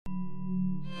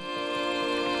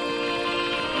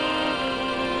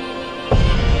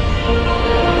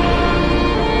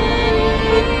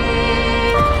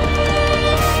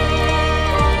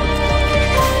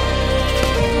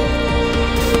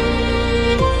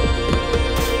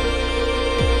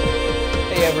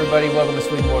everybody. Welcome to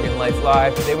Swedenborg Life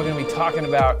Live. Today we're going to be talking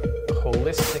about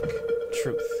holistic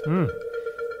truth.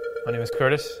 My name is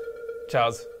Curtis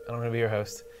Childs, and I'm going to be your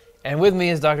host. And with me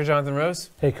is Dr. Jonathan Rose.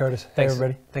 Hey, Curtis. Hey,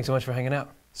 everybody. Thanks so much for hanging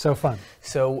out. So fun.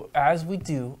 So, as we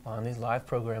do on these live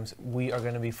programs, we are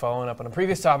going to be following up on a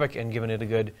previous topic and giving it a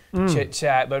good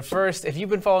chit-chat. But first, if you've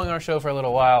been following our show for a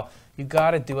little while, you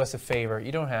got to do us a favor.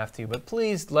 You don't have to, but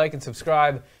please like and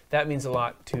subscribe. That means a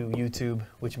lot to YouTube,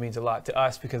 which means a lot to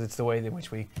us because it's the way in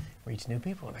which we reach new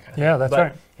people and that kind of thing. Yeah, that's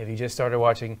right. If you just started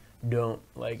watching, don't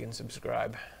like and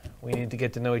subscribe. We need to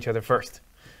get to know each other first.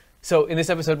 So in this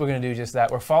episode, we're going to do just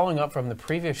that. We're following up from the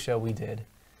previous show we did,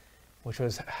 which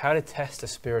was how to test a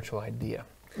spiritual idea.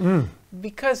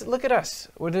 Because look at us.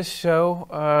 We're this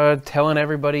show telling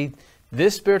everybody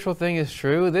this spiritual thing is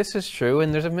true, this is true,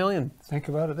 and there's a million. Think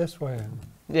about it this way.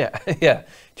 Yeah.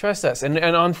 Trust us. And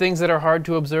on things that are hard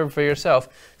to observe for yourself.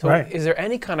 So is there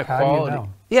any kind of quality? Do you know?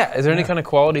 Yeah, is there any kind of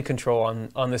quality control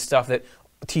on the stuff that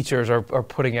teachers are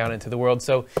putting out into the world?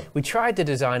 So we tried to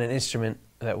design an instrument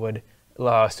that would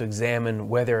allow us to examine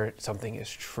whether something is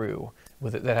true,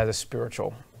 that has a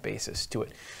spiritual basis to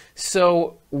it.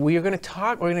 So we're going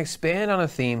to expand on a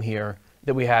theme here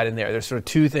that we had in there. There's sort of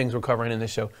two things we're covering in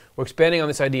this show. We're expanding on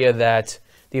this idea that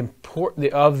the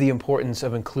importance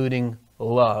of including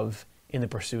love in the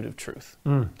pursuit of truth.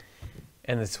 And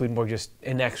the Swedenborg just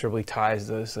inexorably ties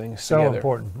those things together. So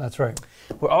important. That's right.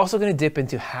 We're also going to dip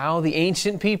into how the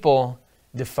ancient people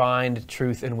defined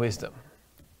truth and wisdom,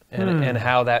 and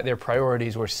how that their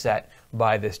priorities were set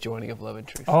by this joining of love and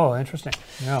truth. Oh, interesting.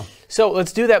 Yeah. So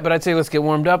let's do that, but I'd say let's get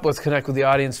warmed up. Let's connect with the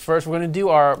audience first. We're going to do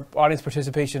our audience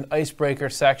participation icebreaker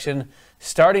section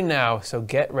starting now, so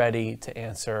get ready to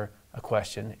answer a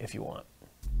question if you want.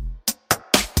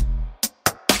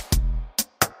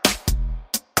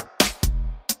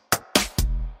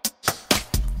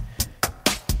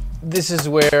 This is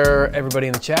where everybody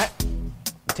in the chat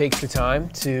takes the time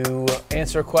to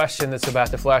answer a question that's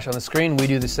about to flash on the screen. We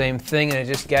do the same thing, and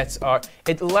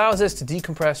it allows us to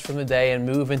decompress from the day and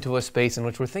move into a space in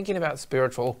which we're thinking about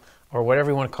spiritual, or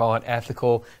whatever you want to call it,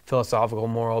 ethical, philosophical,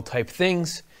 moral type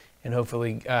things. And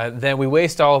hopefully then we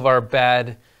waste all of our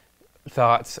bad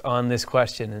thoughts on this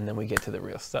question, and then we get to the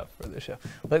real stuff for the show.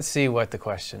 Let's see what the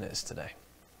question is today.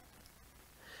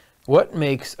 What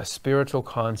makes a spiritual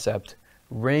concept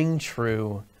ring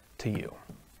true to you?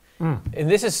 And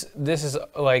this is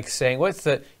like saying, what's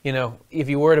the, if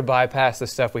you were to bypass the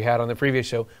stuff we had on the previous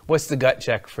show, what's the gut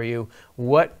check for you?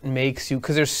 What makes you,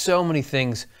 because there's so many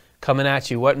things coming at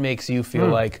you, what makes you feel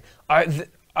like,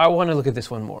 I want to look at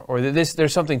this one more, or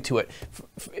there's something to it.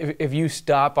 If you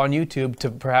stop on YouTube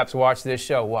to perhaps watch this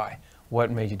show, why?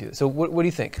 What made you do it? So what do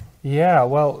you think? Yeah,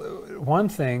 well, one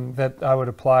thing that I would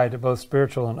apply to both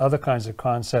spiritual and other kinds of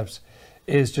concepts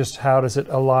is just how does it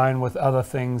align with other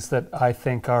things that I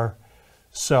think are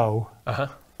so,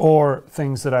 or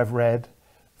things that I've read,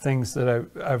 things that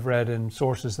I've read in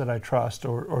sources that I trust,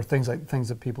 or things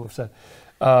that people have said.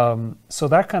 So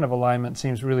that kind of alignment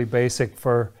seems really basic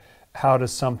for how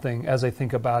does something, as I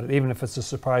think about it, even if it's a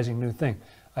surprising new thing,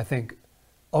 I think,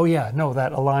 oh yeah, no,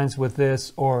 that aligns with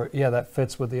this, or yeah, that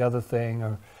fits with the other thing,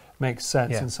 or makes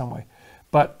sense in some way.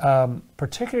 But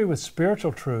particularly with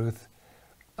spiritual truth,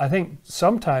 I think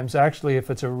sometimes actually if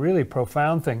it's a really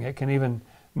profound thing, it can even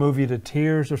move you to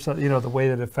tears or something, the way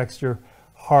that it affects your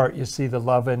heart, you see the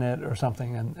love in it or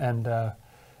something.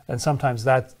 And sometimes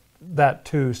that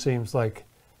too seems like,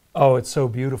 oh, it's so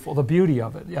beautiful. The beauty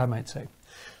of it, I might say.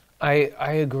 I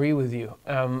agree with you.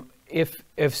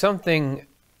 If something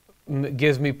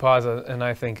gives me pause and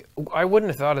I think, I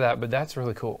wouldn't have thought of that, but that's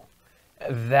really cool.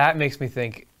 That makes me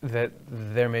think that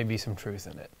there may be some truth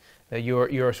in it. That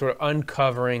you're sort of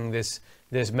uncovering this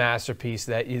masterpiece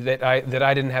that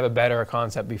I didn't have a better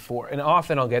concept before. And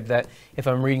often I'll get that if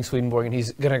I'm reading Swedenborg and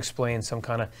he's going to explain some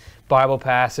kind of Bible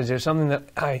passage or something that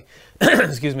I,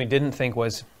 didn't think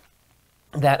was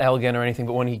that elegant or anything.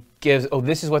 But when he gives,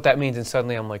 this is what that means, and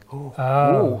suddenly I'm like,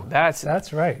 ooh, that's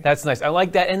right. That's nice. I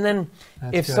like that. And then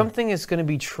if something is going to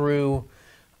be true,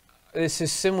 this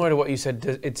is similar to what you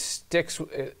said.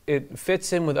 It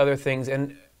fits in with other things,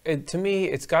 and to me,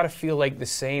 it's got to feel like the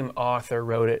same author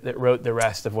wrote it that wrote the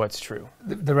rest of what's true.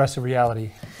 The rest of reality.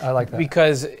 I like that.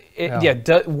 Because it's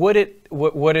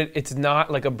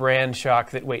not like a brand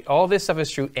shock that, wait, all this stuff is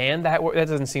true and that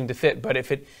doesn't seem to fit. But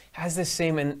if it has the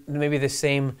same, and maybe the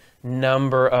same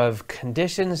number of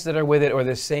conditions that are with it, or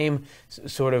the same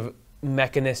sort of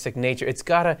mechanistic nature, it's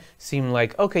got to seem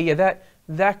like, okay, yeah,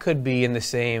 that could be in the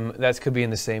same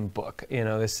book.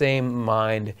 The same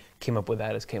mind came up with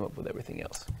that as came up with everything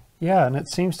else. Yeah, and it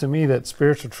seems to me that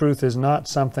spiritual truth is not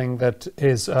something that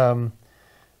is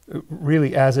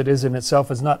really as it is in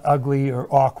itself is not ugly or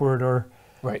awkward or,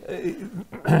 Right.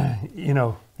 you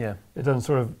know, Yeah. it doesn't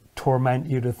sort of torment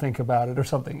you to think about it or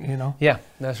something, you know? Yeah,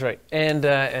 that's right. And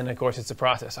of course, it's a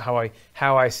process.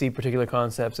 How I see particular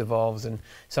concepts evolves, and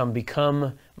some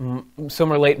become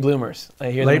some are late bloomers.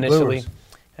 I hear them initially. Bloomers.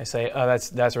 I say, oh,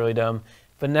 that's really dumb,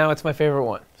 but now it's my favorite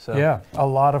one. So Yeah, a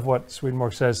lot of what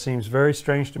Swedenborg says seems very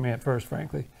strange to me at first,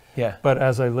 frankly. yeah, But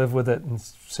as I live with it and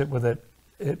sit with it,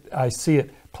 I see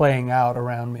it playing out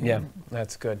around me. yeah,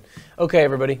 that's good. Okay,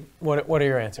 everybody, what are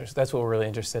your answers? That's what we're really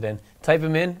interested in. Type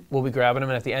them in. We'll be grabbing them,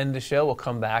 and at the end of the show, we'll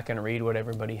come back and read what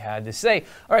everybody had to say.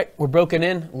 All right, we're broken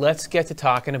in. Let's get to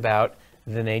talking about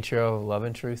the nature of love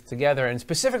and truth together, and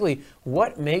specifically,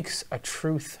 what makes a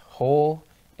truth whole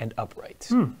and upright.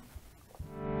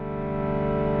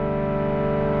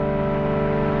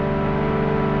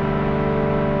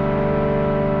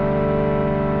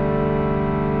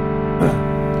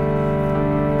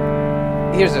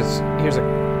 Here's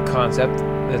a concept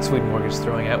that Swedenborg is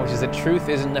throwing out, which is that truth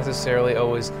isn't necessarily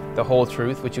always the whole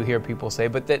truth, which you hear people say,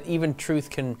 but that even truth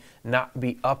can not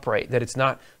be upright, that it's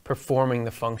not performing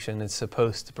the function it's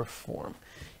supposed to perform.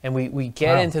 And we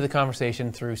get into the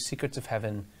conversation through Secrets of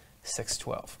Heaven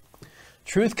 6:12.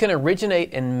 Truth can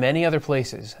originate in many other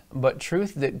places, but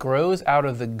truth that grows out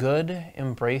of the good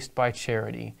embraced by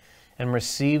charity and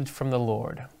received from the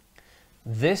Lord,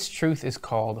 this truth is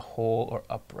called whole or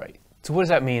upright. So what does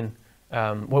that mean?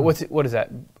 What is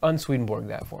that? Un-Swedenborg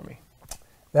that for me.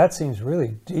 That seems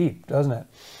really deep, doesn't it?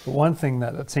 The one thing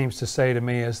that it seems to say to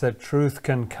me is that truth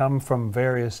can come from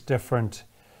various different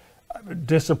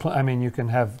disciplines. I mean, you can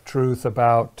have truth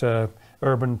about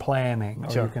urban planning,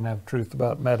 or Sure. you can have truth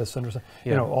about medicine, or Yeah.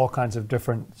 you know, all kinds of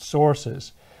different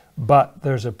sources. But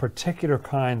there's a particular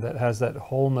kind that has that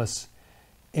wholeness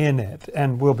in it,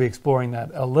 and we'll be exploring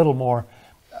that a little more.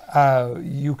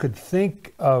 You could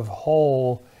think of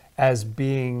whole as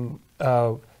being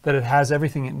that it has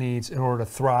everything it needs in order to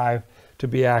thrive, to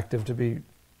be active, to be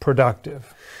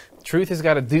productive. Truth has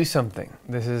got to do something.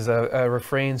 This is a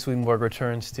refrain Swedenborg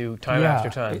returns to time after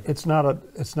time. It's not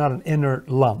an inert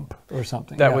lump or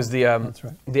something. That Yeah, was that's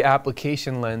right. the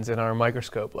application lens in our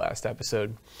microscope last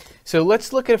episode. So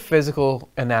let's look at a physical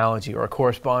analogy or a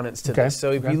correspondence to Okay, this.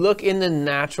 So if okay. you look in the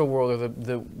natural world or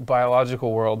the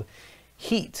biological world,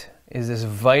 heat is this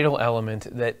vital element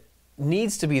that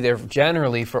needs to be there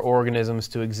generally for organisms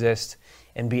to exist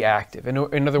and be active.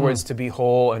 In other words, to be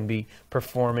whole and be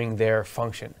performing their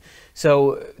function.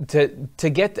 So to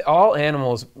get all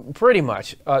animals, pretty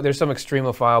much, there's some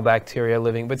extremophile bacteria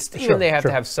living, but even they have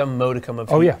to have some modicum of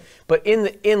heat. Oh, yeah. But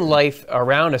in life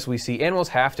around us, we see animals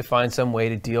have to find some way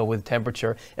to deal with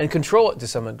temperature and control it to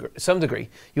some degree.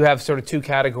 You have sort of two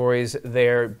categories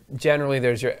there. Generally,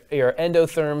 there's your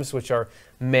endotherms, which are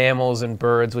mammals and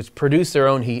birds, which produce their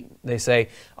own heat. They say,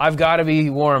 I've got to be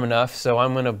warm enough, so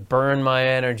I'm going to burn my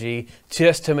energy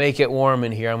just to make it warm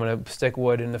in here. I'm going to stick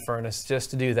wood in the furnace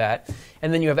just to do that.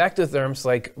 And then you have ectotherms,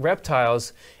 like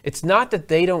reptiles. It's not that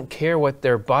they don't care what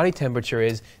their body temperature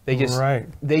is. They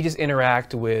just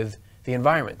interact with the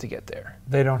environment to get there.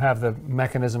 They don't have the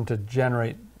mechanism to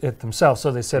generate it themselves,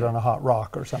 so they sit on a hot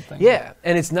rock or something. Yeah,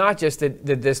 and it's not just that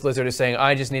this lizard is saying,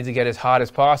 I just need to get as hot as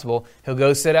possible. He'll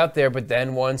go sit out there, but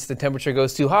then once the temperature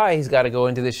goes too high, he's got to go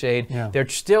into the shade. Yeah. They're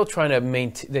still trying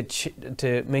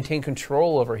to maintain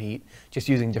control over heat, just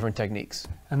using different techniques.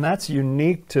 And that's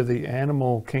unique to the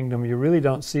animal kingdom. You really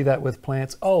don't see that with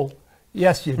plants. Oh,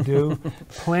 yes, you do.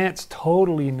 Plants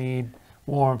totally need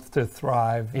warmth to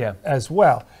thrive as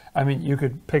well. I mean, you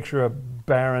could picture a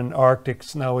barren Arctic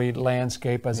snowy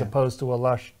landscape as opposed to a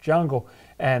lush jungle,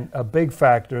 and a big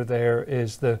factor there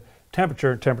is the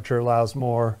temperature. Temperature allows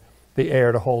the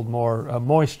air to hold more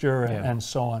moisture and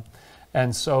so on.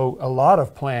 And so a lot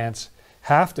of plants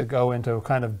have to go into a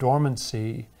kind of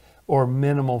dormancy or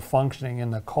minimal functioning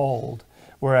in the cold,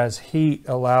 whereas heat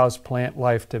allows plant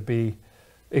life to be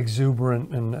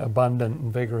exuberant and abundant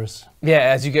and vigorous. Yeah,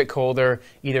 as you get colder,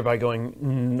 either by going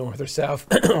north or south,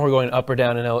 or going up or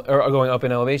down or going up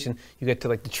in elevation, you get to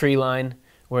like the tree line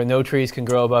where no trees can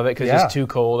grow above it because it's too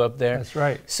cold up there. That's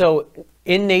right. So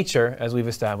in nature, as we've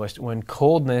established, when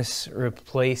coldness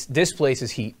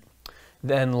displaces heat,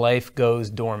 then life goes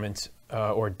dormant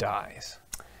or dies.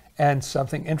 And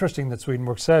something interesting that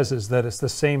Swedenborg says is that it's the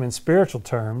same in spiritual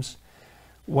terms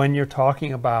when you're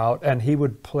talking about, and he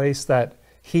would place that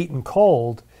heat and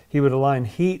cold, he would align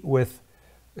heat with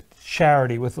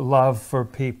charity, with love for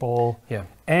people. Yeah.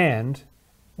 And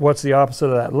what's the opposite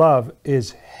of that love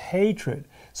is hatred.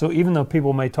 So even though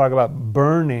people may talk about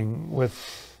burning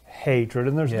with hatred,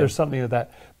 and there's something of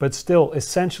that. But still,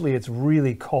 essentially, it's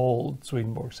really cold,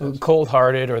 Swedenborg says.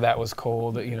 Cold-hearted, or that was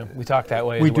cold. We talk that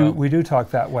way as well. We do talk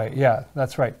that way, yeah,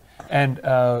 that's right. And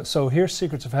so here's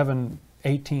Secrets of Heaven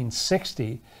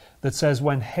 1860 that says,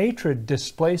 when hatred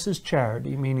displaces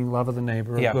charity, meaning love of the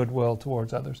neighbor or goodwill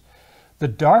towards others, the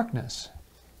darkness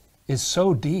is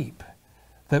so deep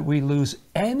that we lose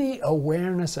any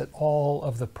awareness at all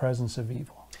of the presence of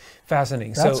evil.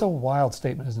 Fascinating. That's a wild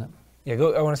statement, isn't it? Yeah,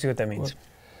 I want to see what that means.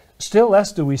 Still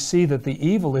less do we see that the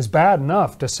evil is bad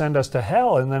enough to send us to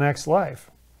hell in the next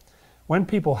life. When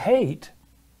people hate,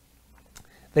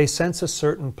 they sense a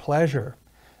certain pleasure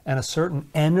and a certain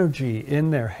energy in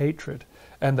their hatred.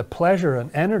 And the pleasure and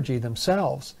energy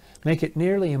themselves make it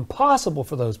nearly impossible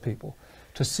for those people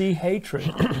to see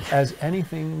hatred as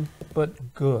anything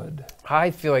but good. I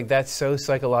feel like that's so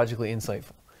psychologically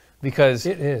insightful. Because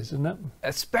it is, isn't it?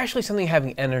 Especially something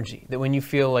having energy, that when you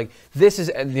feel like this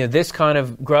is, this kind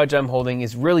of grudge I'm holding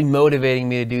is really motivating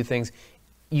me to do things,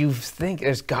 you think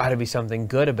there's got to be something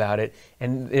good about it.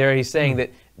 And there he's saying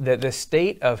that the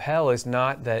state of hell is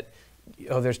not that,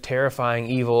 there's terrifying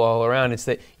evil all around. It's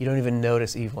that you don't even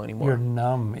notice evil anymore. You're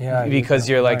numb, yeah. Because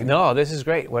you're like, no, this is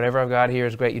great. Whatever I've got here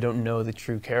is great. You don't know the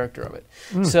true character of it.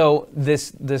 So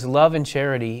this love and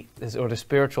charity, or the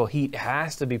spiritual heat,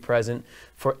 has to be present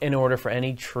in order for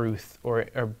any truth or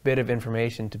a bit of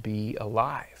information to be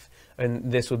alive.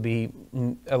 And this would be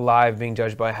alive being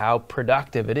judged by how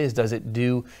productive it is. Does it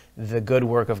do the good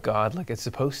work of God like it's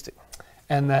supposed to?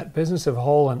 And that business of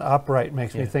whole and upright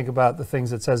makes me think about the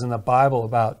things it says in the Bible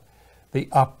about the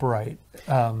upright.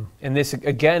 And this,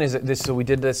 again, so we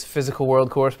did this physical world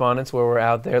correspondence where we're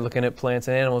out there looking at plants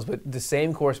and animals, but the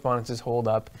same correspondences hold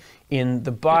up in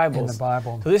the Bible. In the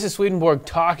Bible. So this is Swedenborg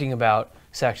talking about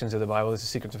sections of the Bible. This is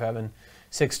Secrets of Heaven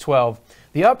 6:12.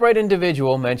 The upright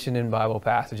individual mentioned in Bible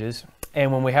passages.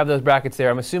 And when we have those brackets there,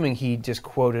 I'm assuming he just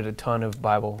quoted a ton of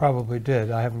Bible. Probably did.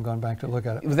 I haven't gone back to look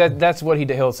at it. That's what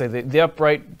he'll say. The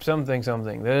upright something,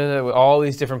 all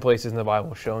these different places in the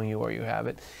Bible showing you where you have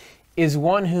it, is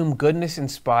one whom goodness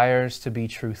inspires to be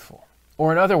truthful.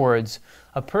 Or in other words,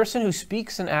 a person who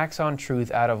speaks and acts on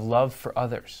truth out of love for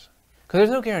others. Because there's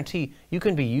no guarantee you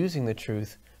can be using the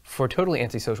truth for totally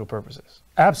antisocial purposes.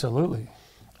 Absolutely.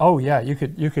 Oh yeah, you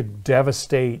could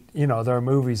devastate. There are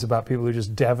movies about people who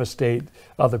just devastate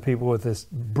other people with this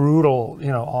brutal,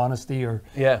 honesty or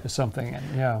something.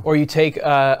 And, Or you take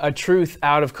a truth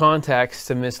out of context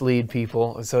to mislead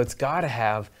people. So it's got to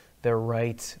have the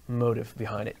right motive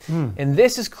behind it. And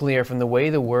this is clear from the way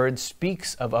the word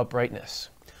speaks of uprightness.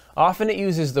 Often it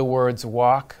uses the words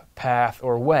walk, path,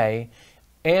 or way,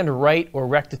 and right or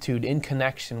rectitude in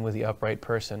connection with the upright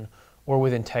person, or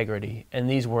with integrity, and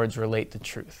these words relate to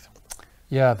truth.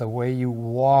 Yeah, the way you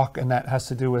walk, and that has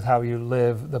to do with how you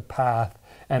live, the path,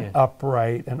 and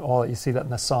upright, and all that. You see that in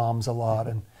the Psalms a lot,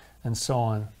 and so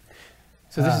on.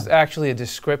 So this is actually a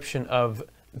description of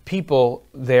people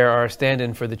there are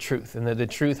stand-in for the truth, and that the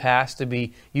truth has to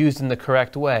be used in the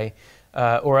correct way,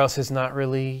 or else it's not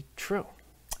really true.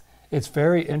 It's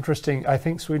very interesting. I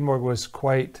think Swedenborg was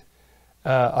quite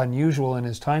unusual in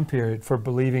his time period for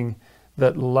believing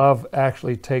that love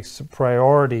actually takes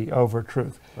priority over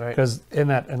truth. Because in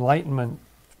that Enlightenment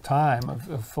time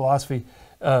of philosophy,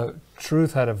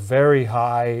 truth had a very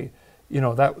high,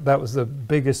 that was the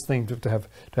biggest thing to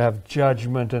have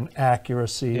judgment and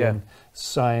accuracy and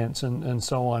science and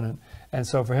so on. And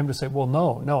so for him to say, well,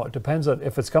 no, it depends on,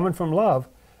 if it's coming from love,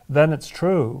 then it's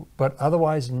true, but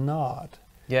otherwise not.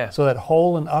 Yeah. So that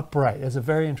whole and upright is a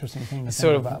very interesting thing to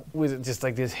think about. Was it just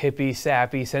like this hippie,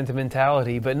 sappy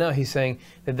sentimentality? But no, he's saying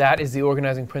that is the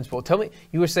organizing principle. Tell me,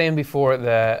 you were saying before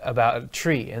about a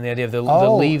tree and the idea of the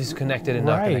leaves connected and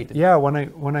not connected. Yeah,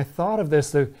 when I thought of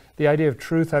this, the idea of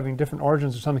truth having different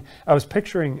origins or something, I was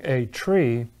picturing a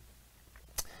tree,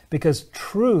 because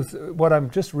truth, what I'm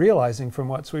just realizing from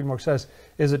what Swedenborg says,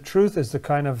 is that truth is the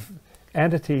kind of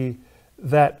entity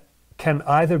that can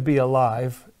either be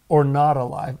alive or not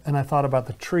alive. And I thought about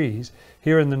the trees.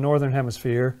 Here in the northern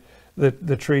hemisphere,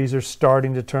 the trees are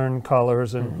starting to turn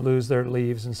colors and lose their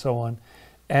leaves and so on.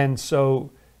 And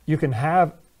so you can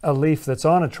have a leaf that's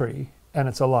on a tree and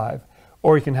it's alive,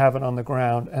 or you can have it on the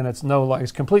ground and it's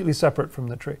it's completely separate from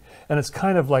the tree. And it's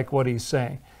kind of like what he's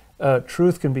saying.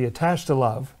 Truth can be attached to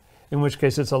love, in which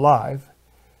case it's alive.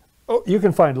 You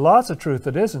can find lots of truth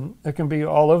that isn't. It can be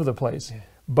all over the place,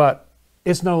 but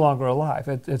it's no longer alive.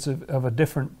 It's of a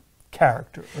different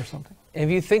character or something. If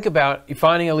you think about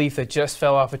finding a leaf that just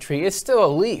fell off a tree, it's still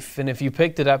a leaf. And if you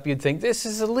picked it up, you'd think, this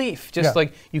is a leaf. Just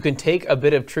like you can take a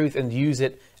bit of truth and use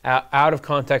it out of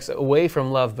context, away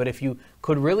from love. But if you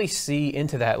could really see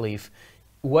into that leaf,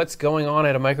 what's going on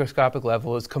at a microscopic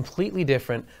level is completely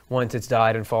different once it's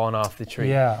died and fallen off the tree.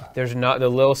 Yeah. There's not, the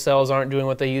little cells aren't doing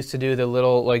what they used to do. The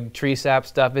little like tree sap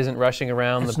stuff isn't rushing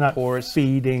around. It's the not pores.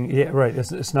 feeding. Yeah, right.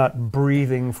 It's not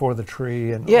breathing for the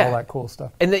tree and Yeah. all that cool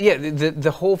stuff. And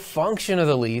the whole function of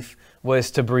the leaf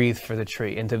was to breathe for the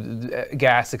tree and to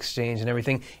gas exchange and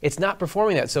everything. It's not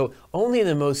performing that. So only in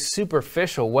the most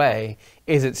superficial way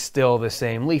is it still the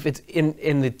same leaf. It's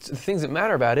in the things that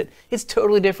matter about it, it's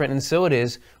totally different. And so it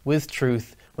is with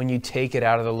truth when you take it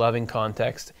out of the loving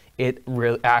context it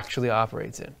really actually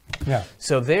operates in. Yeah.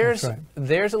 So there's right.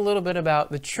 there's a little bit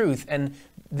about the truth. And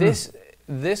this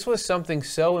was something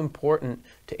so important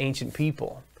to ancient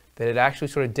people that it actually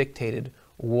sort of dictated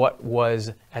what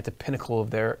was at the pinnacle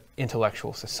of their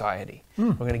intellectual society.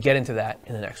 We're going to get into that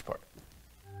in the next part.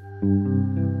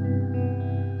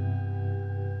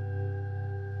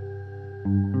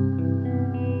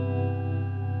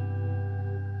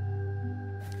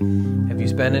 If you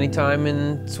spend any time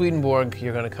in Swedenborg,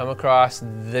 you're going to come across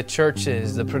the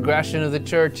churches, the progression of the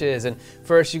churches. And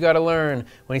first you got to learn,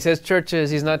 when he says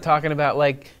churches, he's not talking about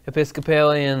like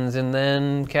Episcopalians and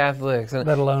then Catholics. And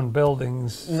Let alone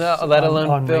buildings. No, let alone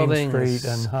on buildings. Main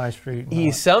Street and High Street. And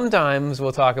He sometimes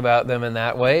will talk about them in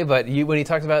that way, but when he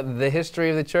talks about the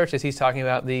history of the churches, he's talking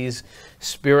about these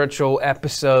spiritual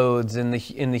episodes in the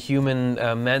human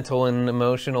mental and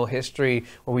emotional history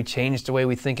where we change the way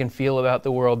we think and feel about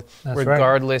the world, That's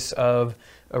regardless of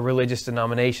religious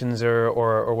denominations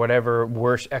or whatever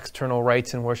external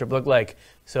rites and worship look like.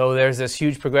 So there's this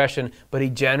huge progression, but he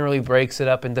generally breaks it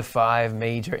up into five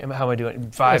major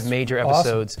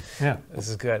episodes. Yeah. This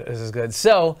is good.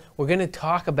 So we're going to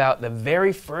talk about the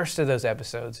very first of those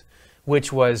episodes,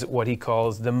 which was what he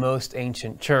calls the most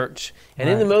ancient church. And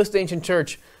in the most ancient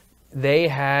church, they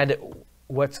had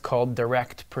what's called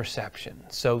direct perception.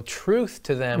 So truth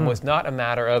to them was not a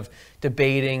matter of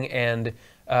debating and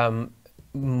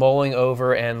mulling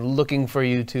over and looking for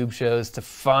YouTube shows to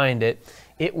find it.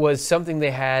 It was something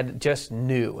they had just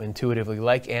knew intuitively,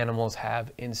 like animals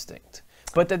have instinct.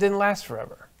 But that didn't last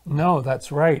forever. No,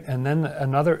 that's right. And then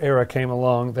another era came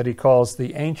along that he calls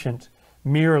the ancient,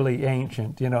 merely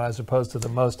ancient, as opposed to the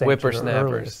most ancient.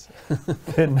 Whippersnappers.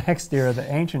 The next era,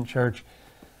 the ancient church,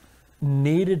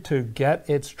 needed to get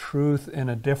its truth in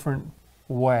a different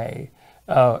way.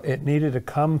 It needed to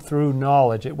come through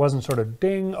knowledge. It wasn't sort of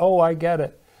ding, oh, I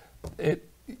get it.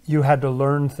 You had to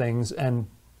learn things and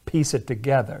piece it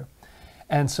together.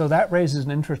 And so that raises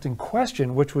an interesting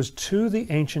question, which was to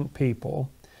the ancient people,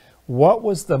 what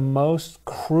was the most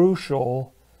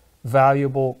crucial,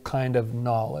 valuable kind of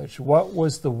knowledge? What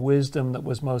was the wisdom that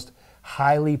was most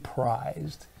highly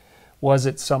prized? Was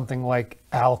it something like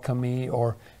alchemy,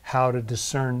 or how to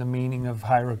discern the meaning of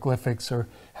hieroglyphics, or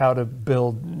how to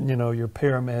build, your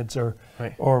pyramids, or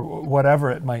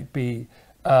whatever it might be?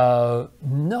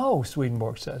 No,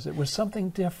 Swedenborg says it was something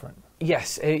different.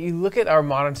 Yes, you look at our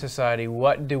modern society,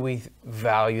 what do we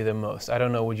value the most? I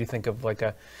don't know, would you think of like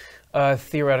a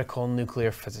theoretical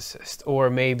nuclear physicist,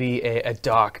 or maybe a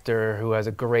doctor who has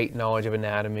a great knowledge of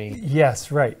anatomy?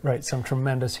 Yes, right. Some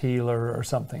tremendous healer or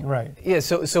something, right. Yeah,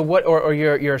 so what, or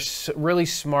you're really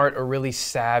smart or really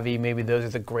savvy, maybe those are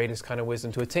the greatest kind of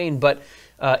wisdom to attain, but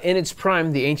in its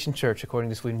prime, the ancient church, according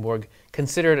to Swedenborg,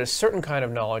 considered a certain kind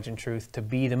of knowledge and truth to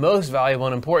be the most valuable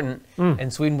and important,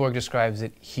 and Swedenborg describes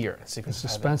it here. The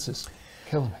suspense is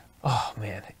killing me. Oh,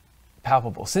 man.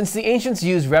 Palpable. Since the ancients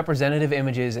used representative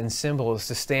images and symbols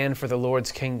to stand for the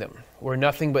Lord's kingdom, where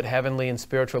nothing but heavenly and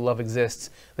spiritual love exists,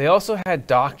 they also had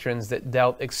doctrines that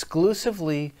dealt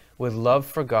exclusively with love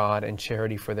for God and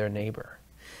charity for their neighbor.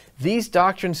 These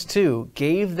doctrines, too,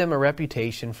 gave them a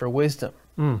reputation for wisdom.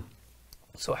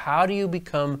 So how do you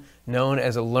become known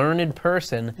as a learned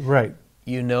person? Right.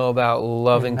 You know about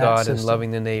loving God system. and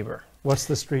loving the neighbor. What's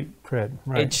the street cred?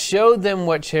 Right. It showed them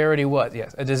what charity was,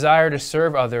 yes, a desire to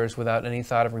serve others without any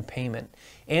thought of repayment,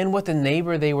 and what the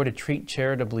neighbor they were to treat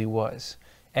charitably was.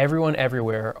 Everyone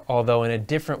everywhere, although in a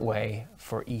different way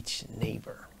for each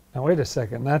neighbor. Now wait a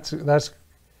second. That's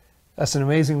an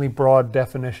amazingly broad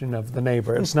definition of the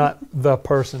neighbor. It's not the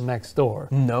person next door.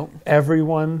 No.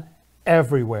 Everyone,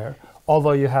 everywhere.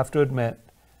 Although you have to admit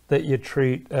that you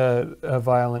treat a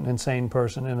violent, insane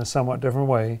person in a somewhat different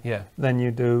way than you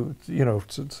do,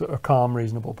 a calm,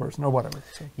 reasonable person or whatever.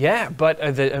 So. Yeah, but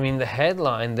the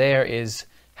headline there is,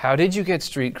 how did you get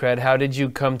street cred? How did you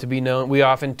come to be known? We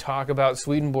often talk about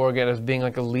Swedenborg as being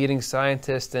like a leading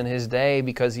scientist in his day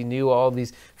because he knew all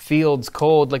these fields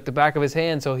cold like the back of his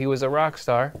hand, so he was a rock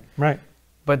star. Right.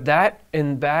 But that,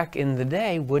 back in the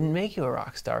day, wouldn't make you a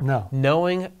rock star. No.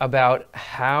 Knowing about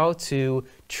how to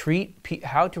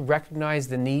how to recognize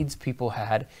the needs people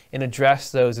had and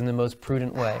address those in the most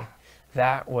prudent way,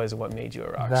 that was what made you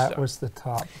a rock star. That was the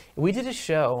top. We did a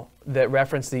show that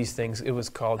referenced these things. It was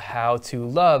called How to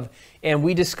Love, and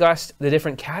we discussed the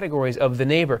different categories of the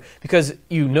neighbor, because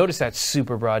you notice that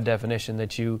super broad definition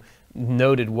that you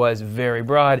noted was very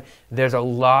broad. There's a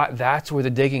lot, that's where the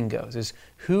digging goes, is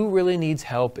who really needs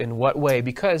help in what way,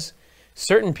 because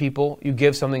certain people you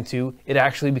give something to, it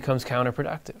actually becomes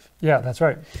counterproductive. Yeah, that's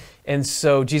right. And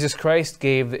so Jesus Christ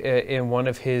gave, in one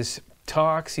of his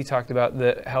talks, he talked about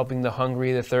helping the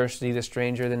hungry, the thirsty, the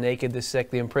stranger, the naked, the sick,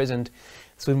 the imprisoned.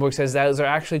 Swedenborg says those are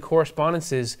actually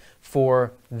correspondences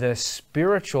for the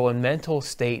spiritual and mental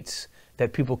states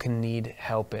that people can need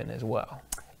help in as well.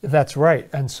 That's right.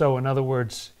 And so, in other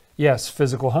words, yes,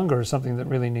 physical hunger is something that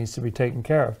really needs to be taken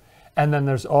care of. And then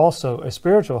there's also a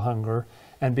spiritual hunger,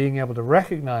 and being able to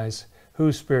recognize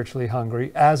who's spiritually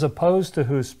hungry as opposed to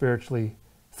who's spiritually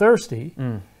thirsty.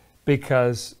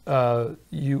 Because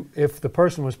if the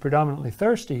person was predominantly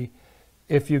thirsty,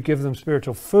 if you give them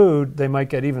spiritual food, they might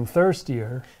get even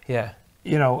thirstier. Yeah.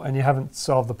 And you haven't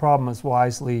solved the problem as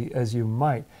wisely as you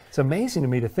might. It's amazing to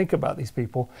me to think about these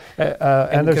people.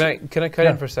 And can I cut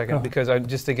in for a second? Because I'm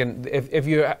just thinking, if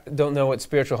you don't know what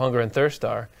spiritual hunger and thirst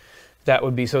are, that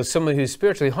would be, so someone who's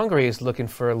spiritually hungry is looking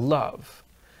for love.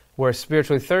 Where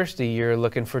spiritually thirsty, you're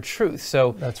looking for truth.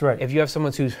 So that's right. If you have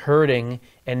someone who's hurting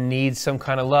and needs some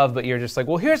kind of love, but you're just like,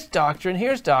 well, here's doctrine.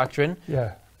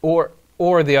 Yeah. Or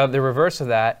the reverse of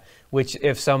that, which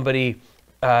if somebody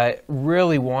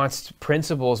really wants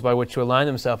principles by which to align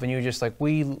themselves, and you're just like,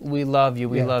 we love you,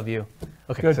 we love you.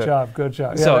 Okay. Good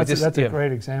job. Yeah, so that's a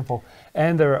great example.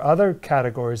 And there are other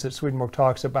categories that Swedenborg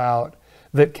talks about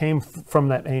that came from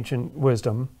that ancient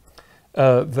wisdom.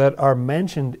 That are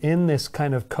mentioned in this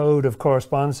kind of code of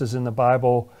correspondences in the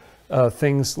Bible,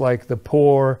 things like the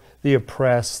poor, the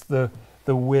oppressed, the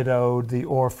widowed, the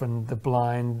orphan, the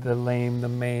blind, the lame, the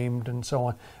maimed, and so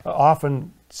on.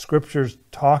 Often Scripture's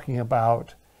talking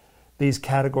about these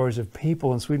categories of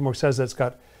people, and Swedenborg says that's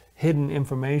got hidden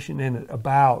information in it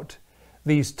about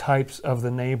these types of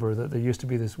the neighbor that there used to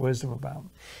be this wisdom about.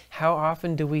 How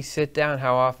often do we sit down?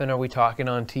 How often are we talking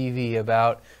on TV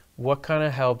about what kind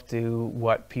of help do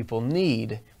what people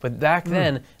need? But back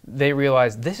then, they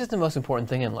realized this is the most important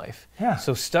thing in life. Yeah.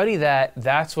 So study that.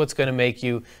 That's what's going to make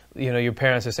you, your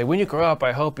parents would say, when you grow up,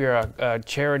 I hope you're a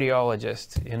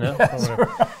charityologist, That's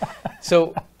right.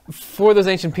 So for those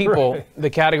ancient people, the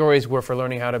categories were for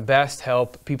learning how to best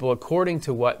help people according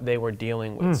to what they were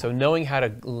dealing with. So knowing how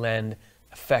to lend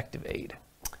effective aid.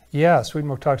 Yeah,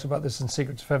 Swedenborg talks about this in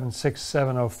Secrets of Heaven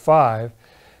 6:705.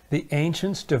 The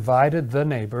ancients divided the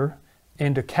neighbor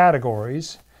into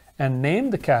categories and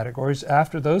named the categories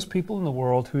after those people in the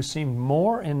world who seemed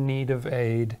more in need of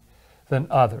aid than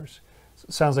others. So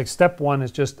it sounds like step one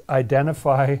is just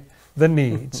identify the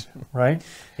needs, right?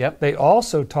 Yep. They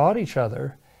also taught each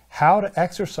other how to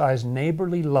exercise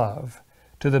neighborly love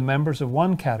to the members of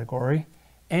one category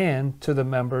and to the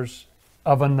members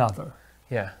of another.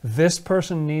 Yeah. This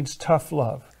person needs tough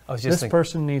love. This thinking.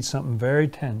 person needs something very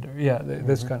tender. Yeah,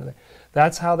 this kind of thing.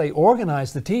 That's how they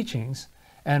organized the teachings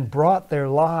and brought their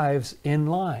lives in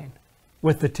line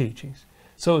with the teachings.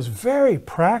 So it was very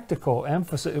practical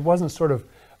emphasis. It wasn't sort of,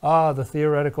 the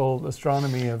theoretical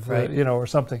astronomy of, or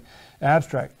something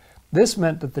abstract. This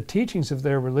meant that the teachings of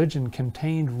their religion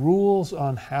contained rules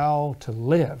on how to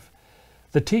live.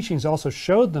 The teachings also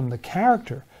showed them the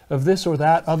character of this or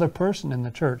that other person in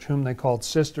the church, whom they called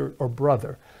sister or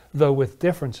brother, though with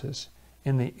differences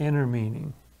in the inner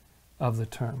meaning of the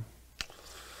term.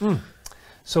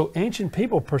 So ancient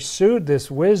people pursued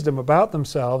this wisdom about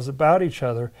themselves, about each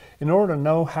other, in order to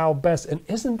know how best. And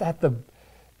isn't that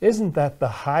the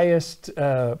highest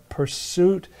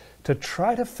pursuit, to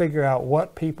try to figure out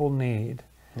what people need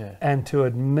and to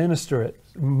administer it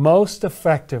most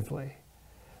effectively?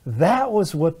 That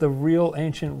was what the real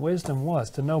ancient wisdom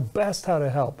was, to know best how to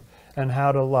help and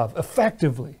how to love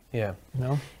effectively. Yeah.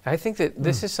 I think that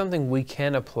this is something we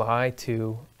can apply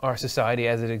to our society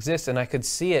as it exists, and I could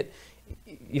see it.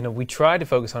 We tried to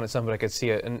focus on it some, but I could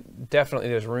see it, and definitely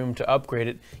there's room to upgrade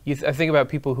it. I think about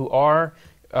people who are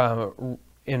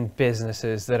in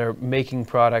businesses that are making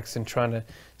products and trying to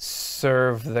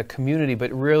serve the community,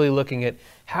 but really looking at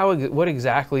what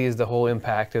exactly is the whole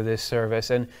impact of this service,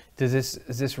 and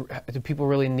do people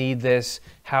really need this?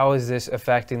 How is this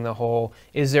affecting the whole?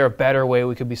 Is there a better way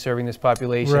we could be serving this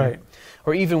population? Right.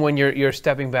 Or even when you're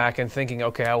stepping back and thinking,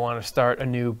 okay, I want to start a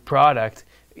new product,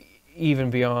 even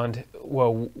beyond,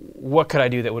 well, what could I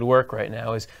do that would work right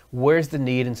now, is where's the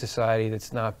need in society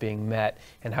that's not being met,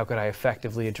 and how could I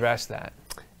effectively address that?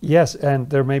 Yes, and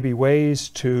there may be ways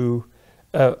to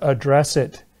address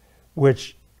it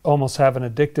which almost have an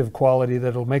addictive quality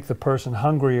that'll make the person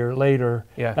hungrier later,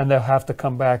 Yeah. and they'll have to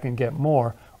come back and get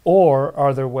more. Or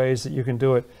are there ways that you can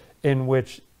do it in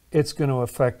which it's going to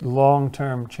affect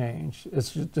long-term change?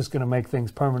 It's just going to make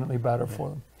things permanently better for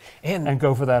them, and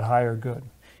go for that higher good.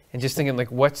 And just thinking,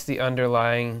 like, what's the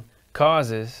underlying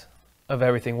causes of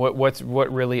everything?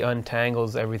 What really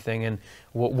untangles everything, and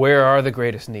where are the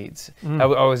greatest needs? I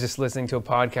was just listening to a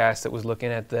podcast that was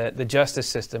looking at the justice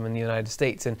system in the United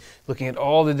States, and looking at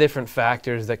all the different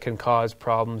factors that can cause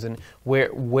problems, and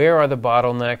where are the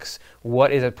bottlenecks?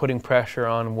 What is it putting pressure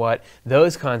on what?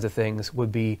 Those kinds of things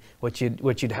would be what you'd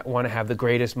want to have the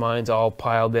greatest minds all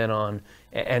piled in on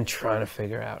and trying to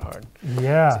figure out hard.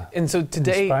 Yeah. And so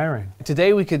Inspiring.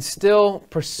 today we could still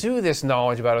pursue this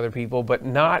knowledge about other people, but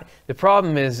not, the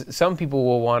problem is some people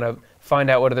will want to find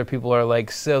out what other people are like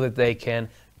so that they can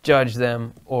judge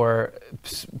them or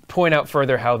point out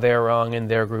further how they're wrong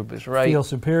and their group is right. Feel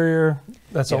superior.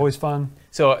 That's always fun.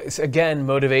 So it's, again,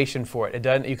 motivation for it. It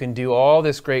doesn't, you can do all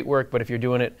this great work, but if you're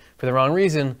doing it for the wrong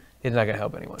reason, it's not going to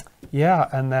help anyone. Yeah,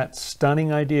 and that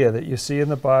stunning idea that you see in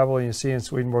the Bible and you see in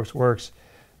Swedenborg's works,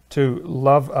 to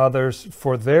love others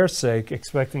for their sake,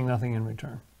 expecting nothing in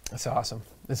return. That's awesome.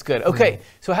 That's good. Okay,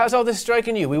 so how's all this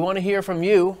striking you? We want to hear from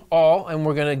you all, and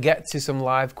we're going to get to some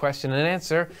live question and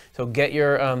answer. So get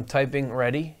your typing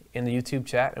ready in the YouTube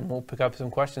chat, and we'll pick up some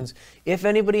questions. If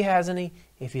anybody has any,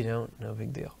 if you don't, no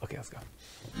big deal. Okay, let's go.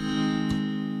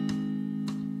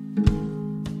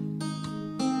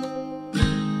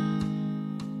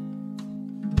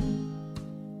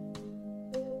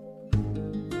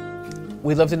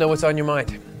 We'd love to know what's on your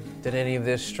mind. Did any of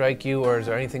this strike you, or is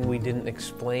there anything we didn't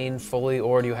explain fully,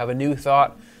 or do you have a new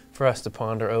thought for us to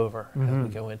ponder over as we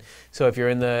go in? So if you're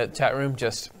in the chat room,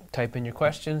 just type in your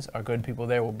questions. Our good people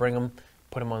there will bring them,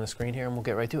 put them on the screen here, and we'll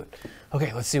get right to it.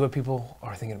 Okay, let's see what people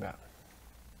are thinking about.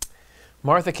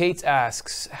 Martha Cates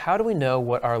asks, how do we know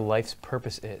what our life's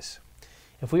purpose is?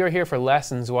 If we are here for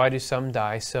lessons, why do some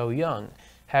die so young?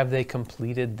 Have they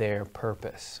completed their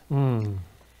purpose?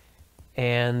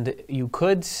 And you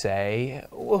could say,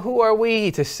 well, who are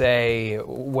we to say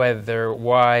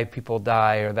why people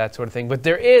die or that sort of thing? But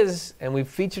there is, and we've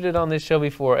featured it on this show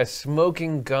before, a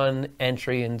smoking gun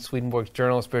entry in Swedenborg's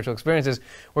Journal of Spiritual Experiences,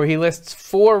 where he lists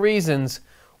 4 reasons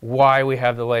why we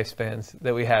have the lifespans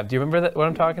that we have. Do you remember what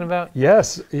I'm talking about?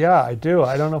 Yes, yeah, I do.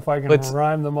 I don't know if I can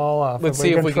rhyme them all off. Let's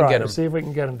see if we can get them. See if we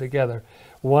can get them together.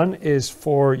 One is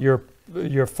for your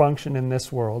function in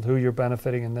this world, who you're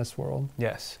benefiting in this world.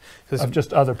 Yes. Of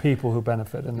just other people who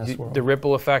benefit in this world. The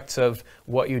ripple effects of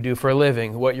what you do for a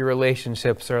living, what your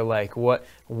relationships are like, what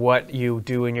you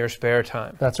do in your spare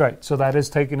time. That's right. So that is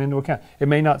taken into account. It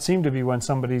may not seem to be when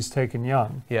somebody's taken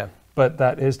young. Yeah. But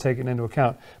that is taken into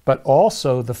account. But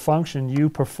also the function you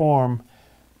perform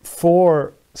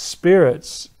for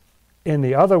spirits in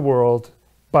the other world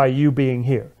by you being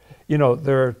here. You know,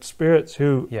 there are spirits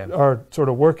who are sort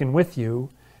of working with you,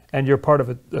 and you're part of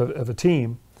a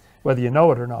team, whether you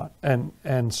know it or not.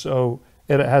 And so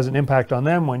it has an impact on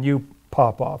them when you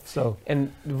pop off. So,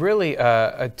 and really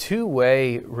a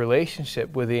two-way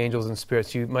relationship with the angels and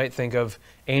spirits. You might think of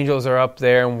angels are up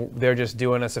there and they're just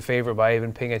doing us a favor by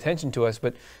even paying attention to us,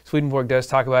 but Swedenborg does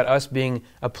talk about us being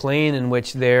a plane in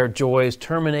which their joys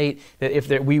terminate, that if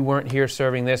we weren't here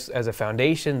serving this as a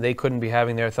foundation, they couldn't be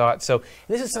having their thoughts. So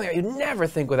this is something you'd never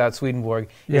think without Swedenborg,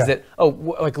 is that,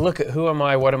 like, look at who am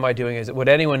I, what am I doing? Would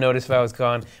anyone notice if I was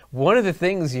gone? One of the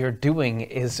things you're doing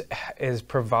is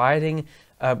providing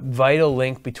a vital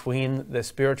link between the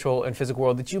spiritual and physical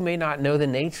world that you may not know the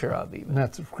nature of even. And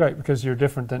that's great, because you're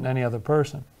different than any other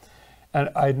person. And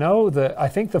I know that, I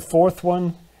think the 4th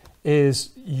one is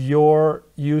your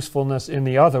usefulness in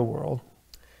the other world.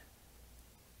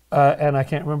 And I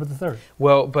can't remember the 3rd.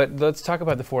 Well, but let's talk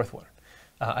about the 4th one.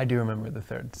 I do remember the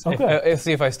 3rd. Okay. Let's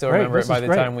see if I still remember it by the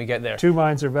time we get there. 2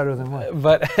 minds are better than 1.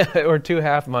 But, or 2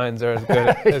 half minds are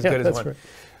as good as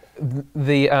 1.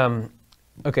 Right.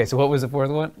 Okay, so what was the 4th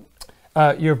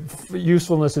one? Your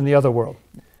usefulness in the other world.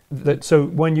 So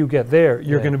when you get there,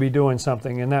 you're going to be doing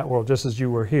something in that world, just as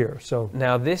you were here. So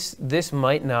now this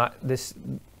might not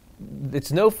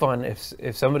it's no fun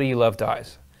if somebody you love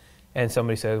dies, and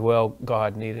somebody says, "Well,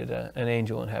 God needed an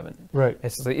angel in heaven." Right.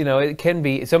 It's, it can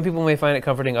be. Some people may find it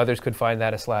comforting. Others could find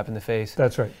that a slap in the face.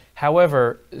 That's right.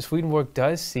 However, Swedenborg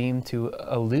does seem to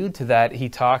allude to that. He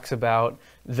talks about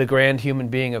the grand human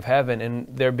being of heaven, and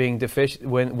there being deficient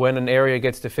when an area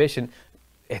gets deficient.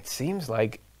 It seems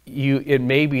like it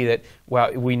may be that,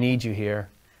 wow, we need you here,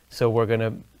 so we're going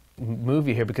to move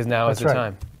you here because now is the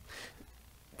time.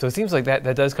 So it seems like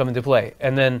that does come into play.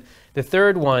 And then the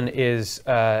third one is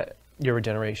your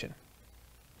regeneration.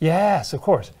 Yes, of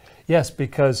course. Yes,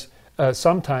 because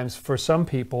sometimes for some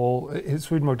people,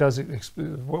 Swedenborg does it,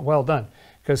 well done,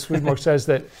 because Swedenborg says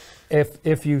that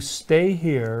if you stay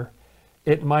here,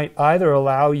 it might either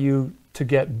allow you to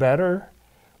get better,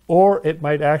 or it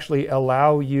might actually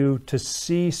allow you to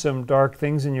see some dark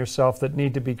things in yourself that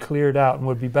need to be cleared out and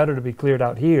would be better to be cleared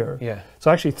out here. Yeah.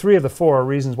 So actually 3 of the 4 are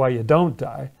reasons why you don't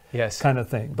die, yes, kind of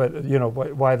thing. But, you know,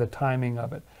 why the timing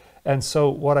of it. And so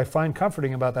what I find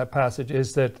comforting about that passage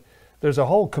is that there's a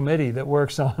whole committee that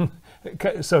works on,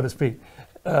 so to speak,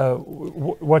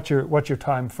 what your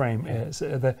time frame is.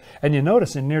 And you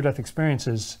notice in near-death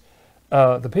experiences,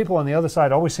 the people on the other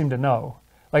side always seem to know.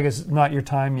 Like, it's not your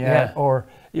time yet, or,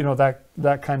 you know,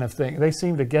 that kind of thing. They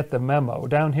seem to get the memo.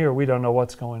 Down here, we don't know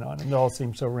what's going on, and it all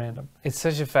seems so random. It's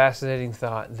such a fascinating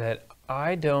thought that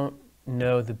I don't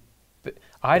know the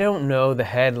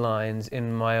headlines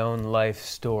in my own life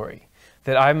story.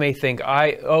 That I may think,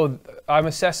 I'm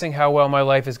assessing how well my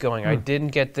life is going. I didn't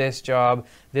get this job.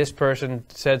 This person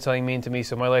said something mean to me,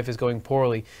 so my life is going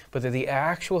poorly. But they're the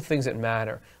actual things that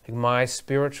matter, like my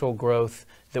spiritual growth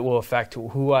that will affect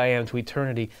who I am to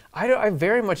eternity. I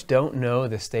very much don't know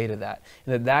the state of that,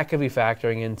 and that could be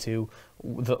factoring into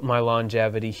my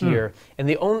longevity here.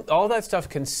 And all that stuff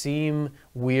can seem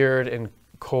weird and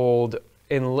cold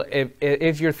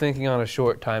if you're thinking on a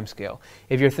short time scale.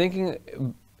 If you're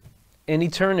thinking in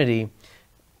eternity,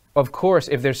 of course,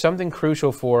 if there's something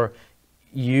crucial for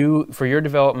your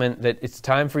development, that it's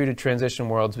time for you to transition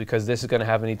worlds because this is going to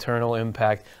have an eternal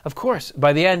impact. Of course,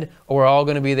 by the end, we're all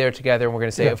going to be there together and we're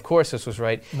going to say, of course, this was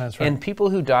right. That's right. And people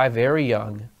who die very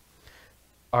young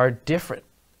are different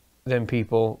than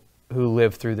people who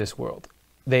live through this world.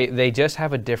 They just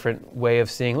have a different way of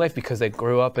seeing life because they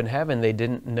grew up in heaven. They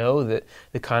didn't know that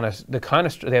they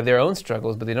have their own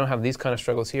struggles, but they don't have these kind of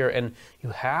struggles here. And you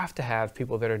have to have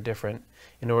people that are different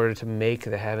in order to make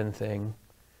the heaven thing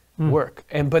work.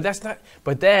 But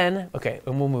then,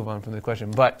 and we'll move on from the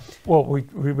question. But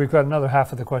we've got another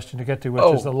half of the question to get to,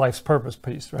 which is the life's purpose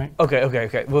piece, right?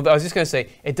 Okay. Well, I was just going to say,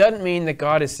 it doesn't mean that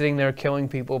God is sitting there killing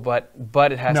people, but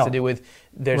it has to do with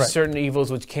there's certain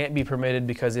evils which can't be permitted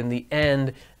because in the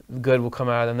end, good will come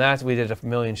out of them. We did a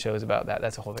million shows about that.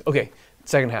 That's a whole thing. Okay.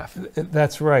 Second half.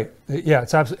 That's right. Yeah,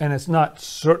 it's absolutely, and it's not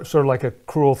sort of like a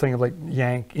cruel thing of like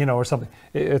yank, you know, or something.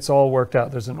 It's all worked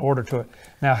out. There's an order to it.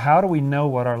 Now, how do we know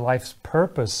what our life's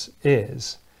purpose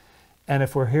is? And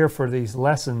if we're here for these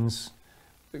lessons,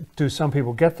 do some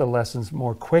people get the lessons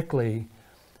more quickly?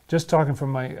 Just talking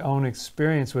from my own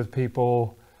experience with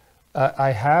people,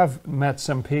 I have met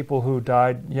some people who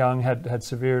died young, had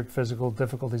severe physical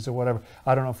difficulties or whatever.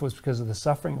 I don't know if it was because of the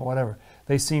suffering or whatever.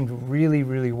 They seemed really,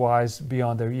 really wise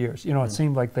beyond their years. You know, it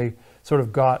seemed like they sort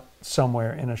of got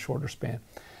somewhere in a shorter span.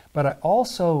 But I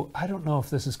don't know if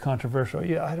this is controversial.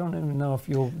 Yeah, I don't even know if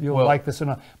you'll like this or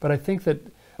not. But I think that...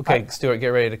 Okay, Stuart, get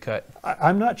ready to cut.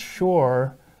 I'm not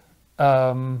sure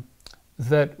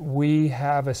that we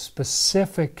have a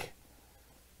specific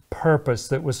purpose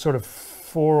that was sort of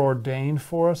foreordained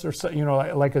for us, or so, you know,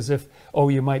 like as if,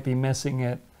 you might be missing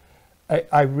it.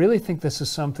 I really think this is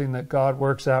something that God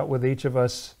works out with each of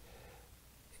us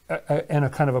in a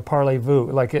kind of a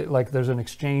parlez-vous, like there's an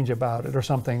exchange about it or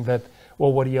something that,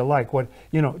 well, what do you like? What,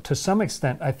 you know, to some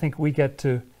extent, I think we get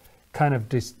to kind of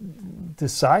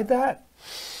decide that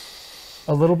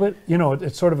a little bit. You know,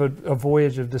 it's sort of a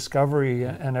voyage of discovery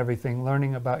and everything,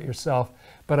 learning about yourself.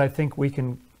 But I think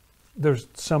there's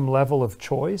some level of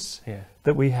choice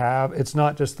that we have. It's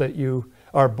not just that you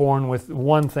are born with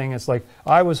one thing. It's like,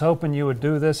 I was hoping you would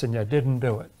do this and you didn't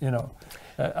do it. You know,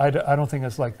 I don't think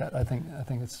it's like that. I think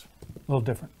it's a little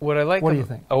different. What do you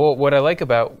think? What I like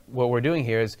about what we're doing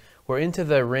here is we're into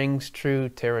the rings true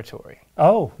territory.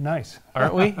 Oh, nice.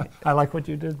 Aren't we? I like what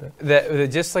you did there.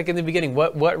 That just like in the beginning,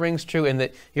 what rings true, and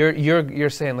that you're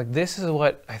saying, like, this is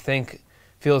what I think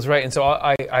feels right. And so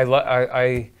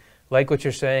I like what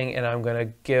you're saying, and I'm going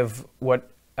to give what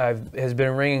has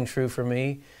been ringing true for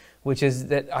me, which is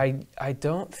that I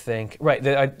don't think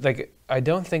I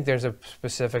don't think there's a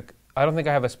specific. I don't think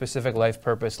I have a specific life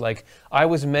purpose. Like, I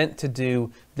was meant to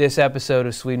do this episode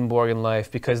of Swedenborgian Life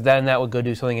because then that would go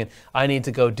do something, and I need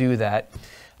to go do that.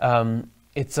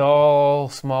 It's all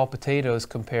small potatoes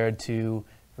compared to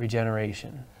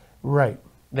regeneration. Right.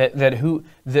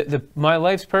 My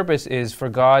life's purpose is for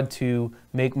God to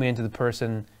make me into the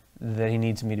person that He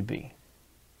needs me to be.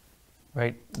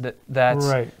 Right.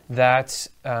 That's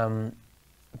the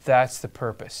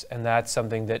purpose, and that's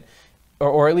something that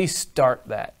or at least start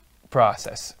that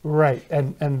process. Right,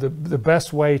 and the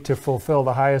best way to fulfill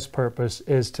the highest purpose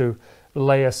is to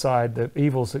lay aside the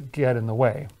evils that get in the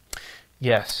way.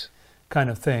 Yes. Kind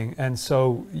of thing. And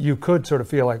so you could sort of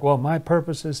feel like, well, my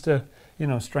purpose is to,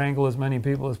 strangle as many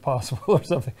people as possible or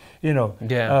something,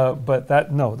 Yeah. but that's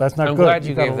not good. I'm glad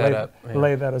you gotta gave that up. Yeah.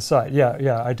 Lay that aside.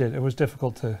 Yeah, I did. It was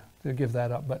difficult to give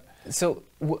that up, but. So,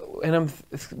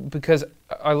 because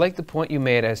I like the point you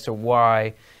made as to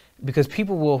why, because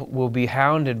people will be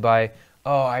hounded by,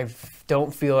 I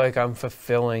don't feel like I'm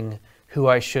fulfilling who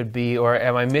I should be, or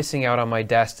am I missing out on my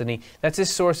destiny? That's a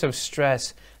source of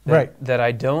stress that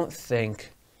I don't think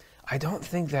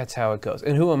that's how it goes.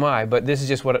 And who am I? But this is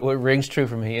just what rings true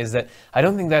for me, is that I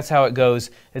don't think that's how it goes,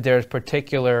 that there's a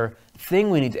particular thing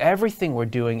we need. Everything we're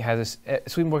doing has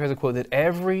Swedenborg has a quote that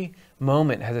every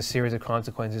moment has a series of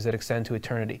consequences that extend to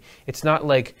eternity. It's not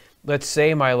like, let's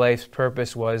say my life's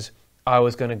purpose was I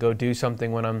was going to go do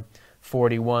something when I'm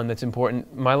 41 that's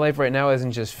important. My life right now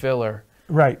isn't just filler.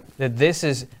 Right. That this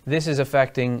is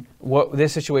affecting,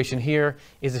 this situation here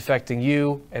is affecting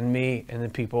you and me and the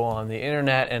people on the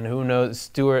internet, and who knows,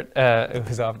 Stuart,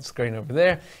 who's off the screen over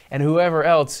there, and whoever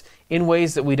else, in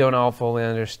ways that we don't all fully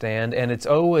understand. And it's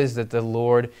always that the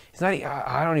Lord,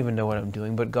 I don't even know what I'm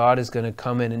doing, but God is going to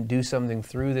come in and do something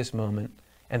through this moment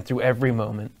and through every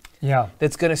moment. Yeah.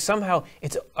 That's going to somehow,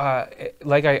 it's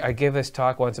like I gave this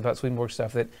talk once about Swedenborg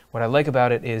stuff, that what I like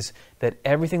about it is that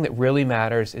everything that really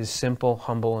matters is simple,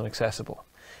 humble, and accessible.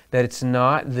 That it's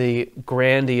not the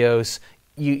grandiose,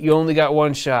 you only got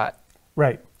one shot.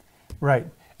 Right.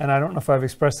 And I don't know if I've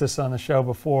expressed this on the show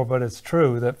before, but it's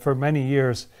true that for many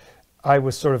years I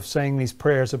was sort of saying these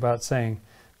prayers about saying,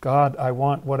 God, I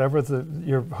want whatever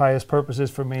your highest purpose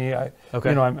is for me.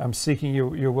 I'm seeking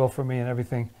your will for me and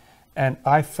everything. And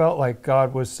I felt like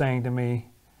God was saying to me,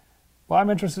 well, I'm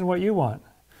interested in what you want.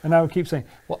 And I would keep saying,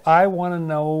 well, I want to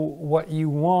know what you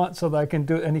want so that I can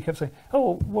do it. And he kept saying,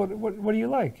 oh, what do you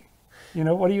like?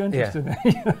 What are you interested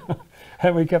in?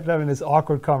 And we kept having this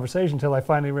awkward conversation until I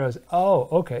finally realized, oh,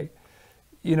 okay.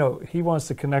 He wants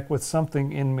to connect with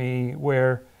something in me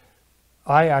where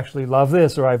I actually love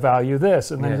this or I value this.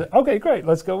 And then he said, okay, great,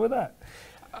 let's go with that.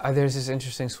 There's this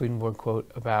interesting Swedenborg quote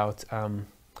about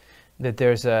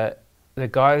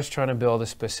that God is trying to build a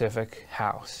specific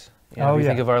house. We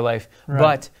think of our life,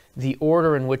 but the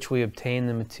order in which we obtain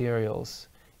the materials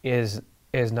is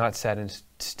not set in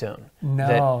stone.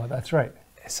 No, that's right.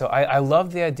 So I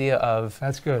love the idea of,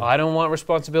 that's good. I don't want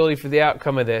responsibility for the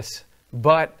outcome of this,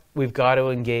 but we've got to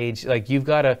engage. Like, you've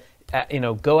got to,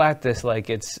 go at this like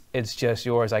it's just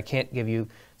yours. I can't give you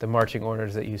the marching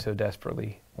orders that you so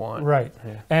desperately want. Right.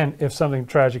 Yeah. And if something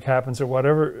tragic happens or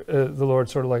whatever, the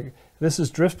Lord's sort of like, this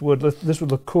is driftwood. This would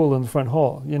look cool in the front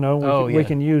hall. We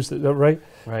can use it, right?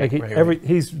 Right.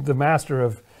 He's the master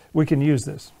of, we can use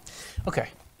this. Okay.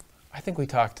 I think we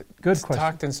talked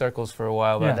in circles for a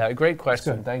while about that. Great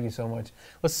question. Thank you so much.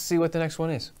 Let's see what the next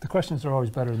one is. The questions are always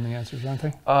better than the answers, aren't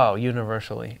they? Oh,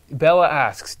 universally. Bella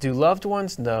asks, do loved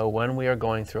ones know when we are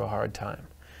going through a hard time?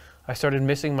 I started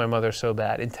missing my mother so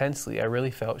bad, intensely, I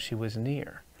really felt she was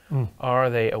near. Are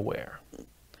they aware?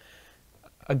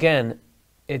 Again,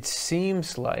 it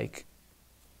seems like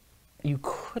you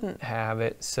couldn't have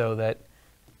it so that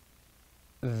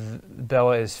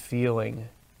Bella is feeling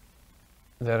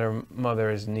that her mother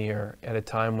is near at a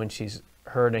time when she's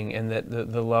hurting, and that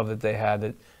the love that they had,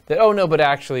 that oh no, but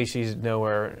actually she's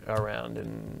nowhere around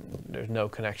and there's no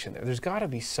connection there. There's got to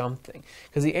be something,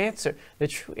 because the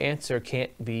true answer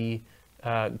can't be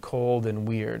cold and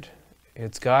weird.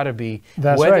 It's got to be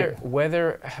whether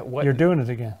you're doing it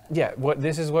again. Yeah,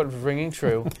 this is what's ringing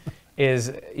true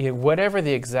is whatever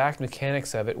the exact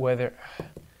mechanics of it,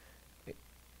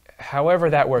 however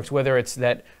that works, whether it's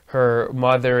that her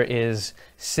mother is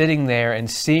sitting there and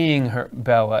seeing her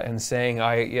Bella and saying,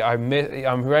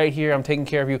 I'm right here, I'm taking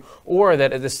care of you, or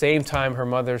that at the same time her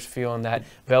mother's feeling that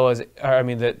Bella's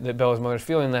mother's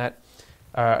feeling that,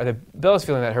 Bella's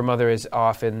feeling that her mother is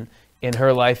off in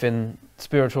her life in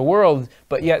spiritual world,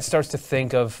 but yet starts to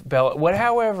think of Bella.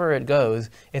 However it goes,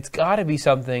 it's got to be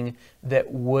something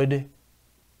that would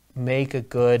make a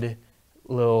good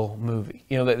little movie,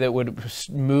 that would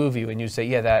move you, and you say,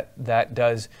 yeah, that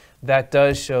does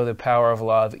show the power of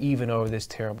love even over this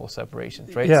terrible separation,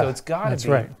 right? Yeah, so it's got to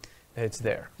be that it's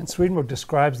there. And Swedenborg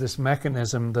describes this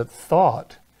mechanism that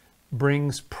thought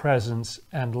brings presence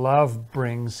and love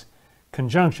brings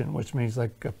conjunction, which means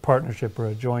like a partnership or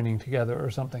a joining together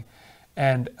or something.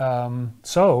 And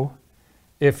so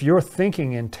if you're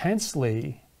thinking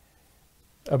intensely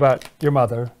about your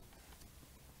mother,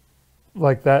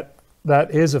 like that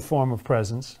is a form of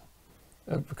presence.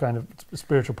 a kind of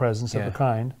spiritual presence of Yeah. a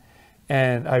kind,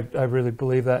 and I really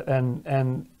believe that.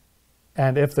 And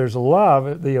if there's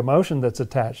love, the emotion that's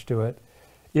attached to it,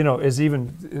 is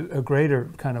even a greater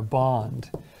kind of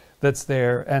bond that's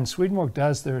there. And Swedenborg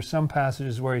does. There are some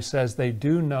passages where he says they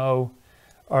do know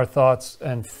our thoughts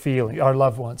and feelings, our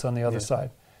loved ones on the other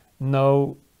side,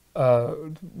 know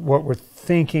what we're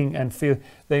thinking and feeling.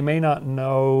 They may not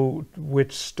know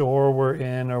which store we're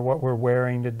in or what we're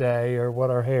wearing today or what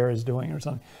our hair is doing or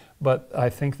something, but I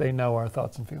think they know our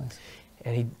thoughts and feelings.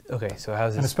 And so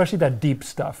how's And this? especially that deep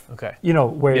stuff. Okay.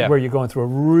 Where you're going through a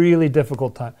really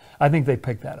difficult time. I think they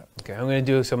pick that up. Okay, I'm going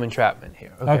to do some entrapment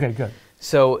here. Okay, good.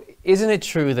 So, isn't it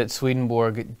true that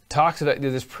Swedenborg talks about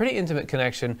there's this pretty intimate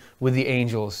connection with the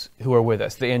angels who are with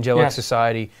us, the angelic Yes.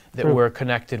 society that True. we're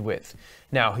connected with?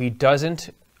 Now, he doesn't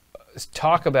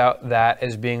talk about that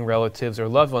as being relatives or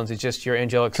loved ones. It's just your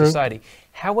angelic True. society.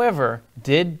 However,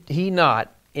 did he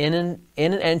not, in an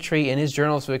entry in his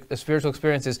journal of spiritual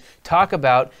experiences, talk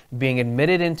about being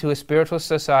admitted into a spiritual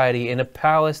society in a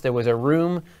palace? There was a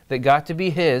room that got to be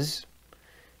his,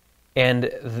 and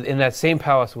in that same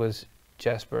palace was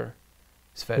Jesper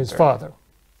Svedberg. His father.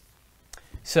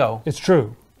 So, It's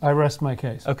true. I rest my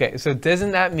case. okay, so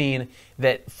doesn't that mean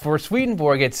that for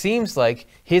Swedenborg, it seems like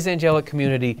his angelic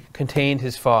community contained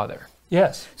his father?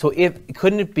 Yes. So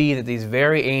couldn't it be that these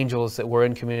very angels that we're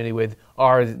in community with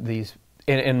are these,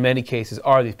 in many cases,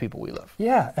 are these people we love?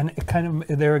 Yeah, and it kind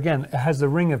of, there again, it has the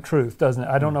ring of truth, doesn't it?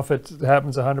 I don't know if it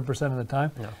happens 100% of the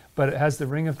time, No. but it has the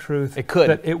ring of truth. It could.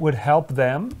 That it would help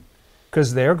them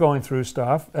because they're going through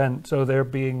stuff, and so they're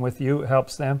being with you. It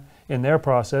helps them in their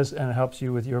process, and it helps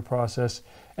you with your process.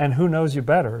 And who knows you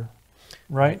better,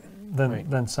 right,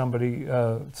 than somebody,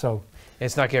 so.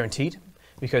 It's not guaranteed,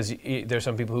 because there's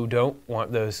some people who don't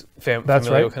want those That's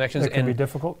familial right. connections. It can be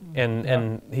difficult.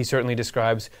 And he certainly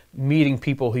describes meeting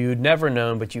people who you'd never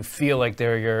known, but you feel like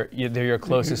they're your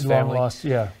closest Long family. lost,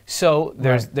 yeah. So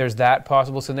there's that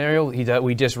possible scenario.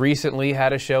 We just recently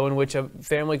had a show in which a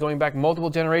family going back multiple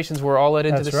generations were all let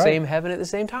into That's the right. same heaven at the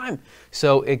same time.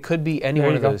 So it could be any There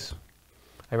one you of go. those.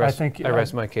 I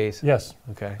rest my case. Yes.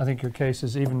 Okay. I think your case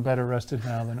is even better rested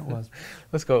now than it was.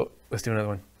 Let's go. Let's do another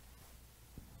one.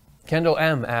 Kendall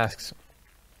M asks,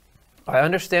 I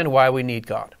understand why we need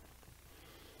God,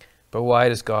 but why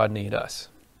does God need us?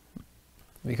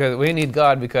 Because we need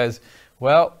God because,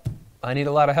 well, I need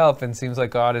a lot of help, and it seems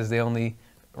like God is the only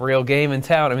real game in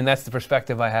town. I mean, that's the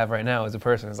perspective I have right now as a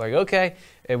person. It's like, okay,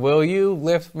 will you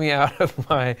lift me out of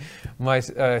my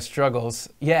struggles?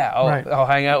 Yeah, I'll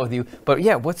hang out with you. But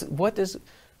yeah, what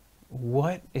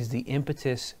is the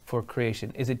impetus for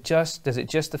creation? Does it just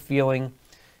the feeling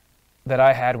that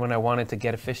I had when I wanted to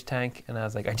get a fish tank, and I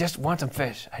was like, I just want some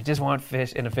fish. I just want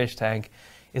fish in a fish tank.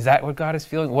 Is that what God is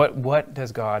feeling? Why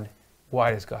does God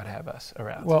have us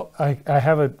around? Well, I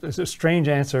have a strange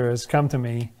answer has come to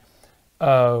me,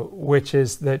 which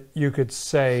is that you could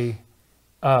say,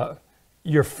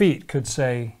 your feet could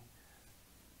say,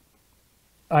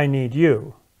 I need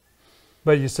you.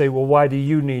 But you say, well, why do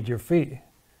you need your feet?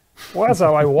 Well, that's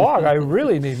how I walk. I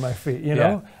really need my feet, you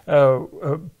know.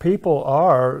 People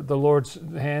are the Lord's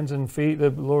hands and feet, the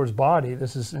Lord's body.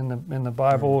 This is in the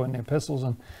Bible and the epistles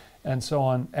and so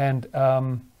on. And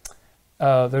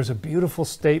there's a beautiful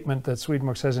statement that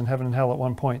Swedenborg says in Heaven and Hell at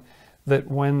one point, that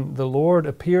when the Lord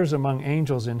appears among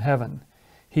angels in heaven,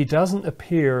 he doesn't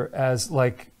appear as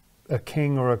like a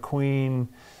king or a queen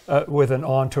with an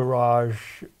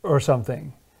entourage or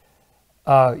something.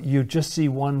 You just see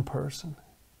one person.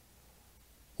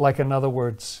 Like, in other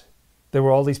words, there were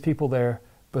all these people there,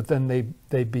 but then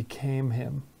they became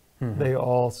him. Mm-hmm. They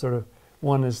all sort of,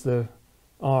 one is the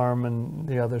arm and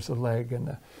the other's the leg,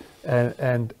 and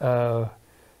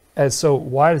so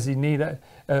why does he need?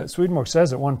 Swedenborg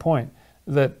says at one point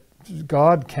that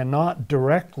God cannot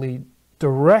directly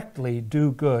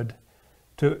do good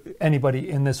to anybody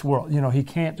in this world. You know, he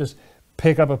can't just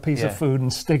pick up a piece of food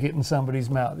and stick it in somebody's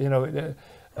mouth. You know.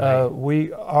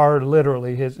 We are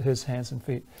literally his hands and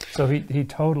feet. So he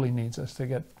totally needs us to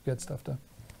get stuff done.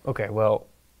 Okay, well,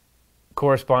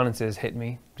 correspondences hit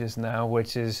me just now,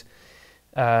 which is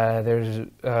there's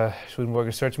Swedenborg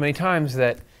has searched many times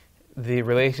that the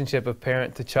relationship of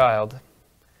parent to child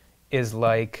is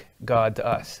like God to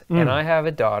us. And I have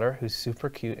a daughter who's super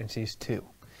cute, and she's 2.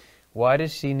 Why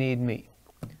does she need me?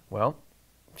 Well,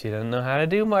 she doesn't know how to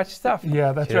do much stuff.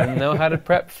 Yeah, that's right. She doesn't know how to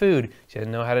prep food. She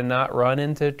doesn't know how to not run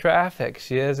into traffic.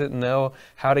 She doesn't know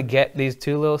how to get these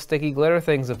 2 little sticky glitter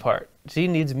things apart. She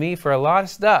needs me for a lot of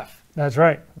stuff. That's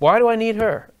right. Why do I need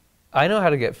her? I know how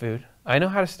to get food. I know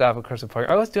how to stop across the park.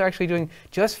 I was actually doing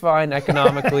just fine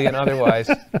economically and otherwise.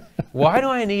 Why do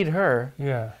I need her?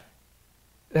 Yeah.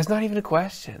 That's not even a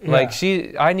question. Yeah. Like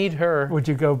I need her. Would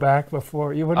you go back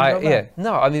before? You wouldn't go back? Yeah.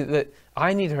 No, I mean,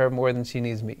 I need her more than she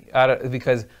needs me.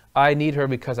 Because I need her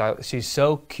because she's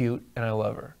so cute and I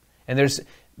love her. And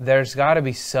there's got to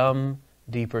be some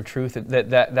deeper truth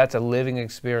that's a living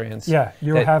experience. Yeah,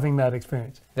 you're having that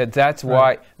experience. That's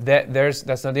why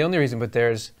that's not the only reason, but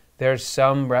there's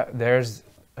an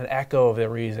echo of the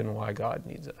reason why God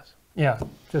needs us. Yeah,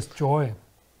 just joy.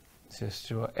 It's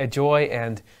just joy,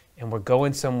 and we're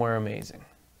going somewhere amazing.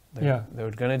 They're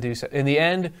going to do so. In the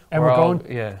end, and we're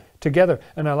going together.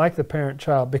 And I like the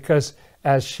parent-child because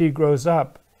as she grows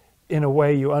up, in a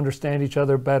way you understand each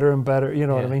other better and better. You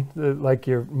know what I mean? Like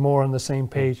you're more on the same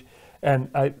page. And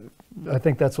I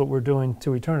think that's what we're doing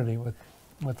to eternity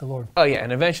with the Lord. Oh yeah,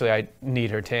 and eventually I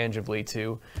need her tangibly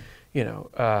to,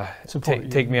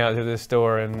 take me out to the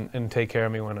store and take care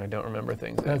of me when I don't remember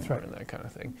things. That's right. And that kind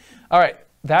of thing. All right,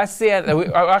 that's the end.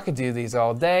 I could do these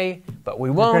all day, but we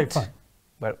won't. Great fun.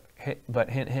 But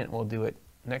hint, we'll do it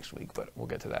next week, but we'll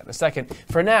get to that in a second.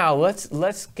 For now,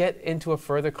 let's get into a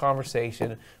further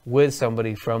conversation with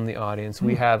somebody from the audience.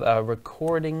 We have a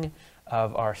recording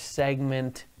of our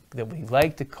segment that we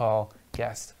like to call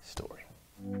Guest Story.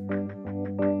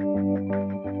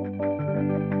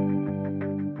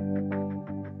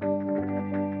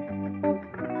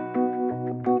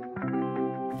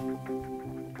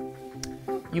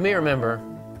 You may remember,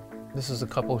 this was a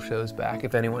couple shows back,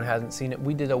 if anyone hasn't seen it,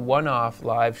 we did a one-off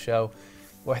live show.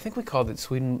 Well, I think we called it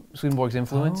Swedenborg's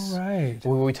Influence. Oh, right.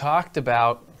 Where we talked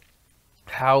about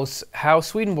how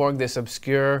Swedenborg, this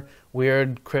obscure,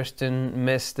 weird Christian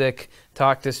mystic,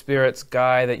 talk to spirits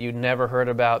guy that you'd never heard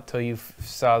about till you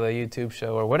saw the YouTube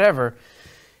show or whatever,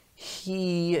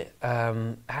 he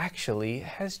actually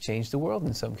has changed the world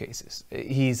in some cases.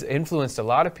 He's influenced a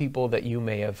lot of people that you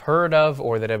may have heard of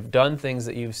or that have done things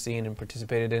that you've seen and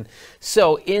participated in.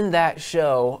 So in that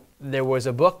show, there was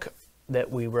a book that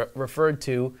we referred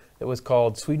to that was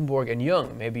called Swedenborg and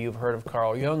Jung. Maybe you've heard of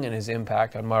Carl Jung and his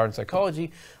impact on modern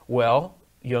psychology. Well,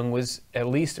 Jung was at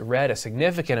least read a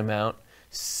significant amount,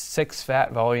 6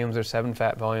 fat volumes or 7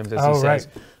 fat volumes, as he says,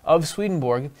 of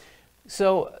Swedenborg.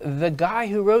 So the guy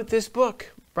who wrote this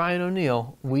book, Brian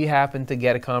O'Neill, we happened to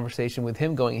get a conversation with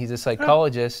him going. He's a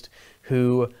psychologist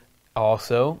who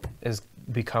also has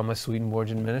become a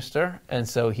Swedenborgian minister, and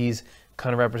so he's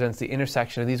kind of represents the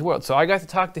intersection of these worlds. So I got to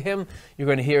talk to him. You're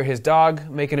going to hear his dog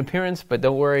make an appearance, but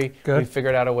don't worry, we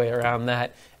figured out a way around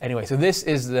that. Anyway, so this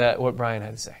is what Brian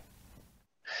had to say.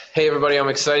 Hey everybody, I'm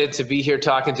excited to be here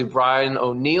talking to Brian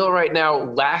O'Neill right now.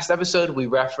 Last episode, we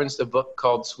referenced a book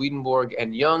called Swedenborg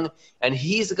and Jung, and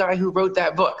he's the guy who wrote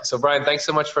that book. So Brian, thanks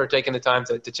so much for taking the time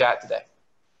to chat today.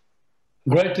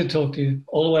 Great to talk to you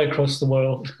all the way across the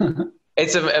world.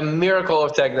 It's a miracle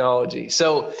of technology.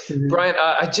 So, Brian,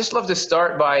 I'd just love to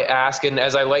start by asking,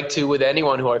 as I like to with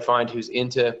anyone who I find who's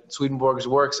into Swedenborg's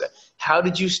works, how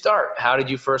did you start? How did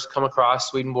you first come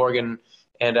across Swedenborg and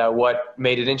what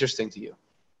made it interesting to you?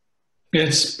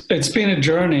 It's been a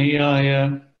journey.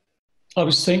 I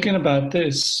was thinking about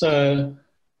this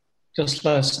just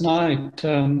last night.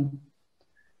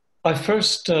 I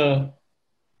first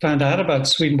found out about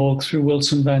Swedenborg through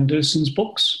Wilson Van Dusen's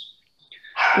books,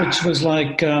 which was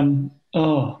like, 20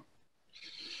 odd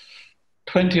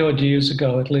years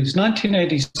ago at least,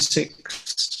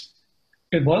 1986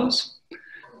 it was.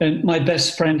 And my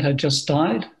best friend had just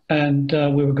died, and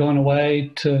we were going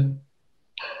away to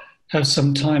have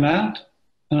some time out.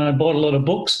 And I bought a lot of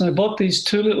books, and I bought these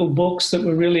 2 little books that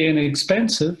were really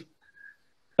inexpensive,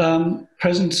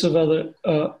 Presence of Other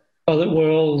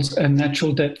Worlds and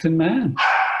Natural Depth in Man.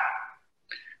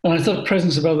 And I thought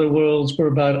Presence of Other Worlds were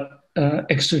about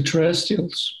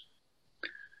extraterrestrials.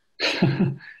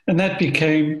 And that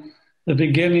became the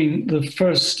beginning, the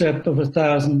first step of a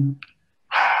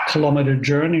 1,000-kilometer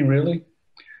journey, really.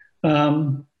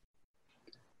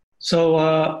 So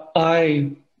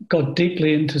I got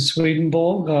deeply into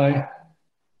Swedenborg. I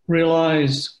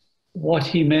realized what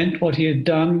he meant, what he had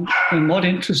done, and what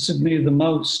interested me the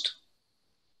most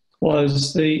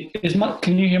was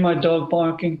can you hear my dog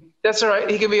barking? That's all right.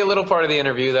 He can be a little part of the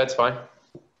interview. That's fine.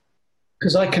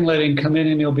 Because I can let him come in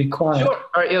and he'll be quiet. Sure. All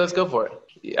right. Yeah, let's go for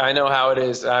it. I know how it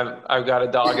is. I've got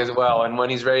a dog as well. And when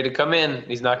he's ready to come in,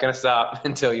 he's not going to stop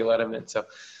until you let him in. So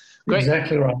great.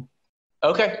 Exactly right.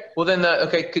 Okay. Well, then,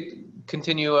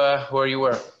 continue where you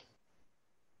were.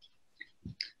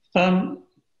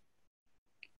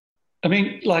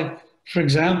 For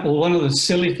example, one of the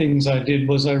silly things I did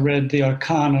was I read the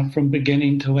Arcana from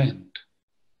beginning to end.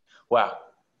 Wow.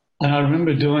 And I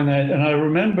remember doing that. And I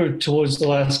remember towards the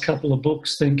last couple of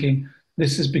books thinking,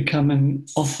 this is becoming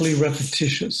awfully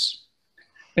repetitious.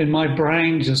 and my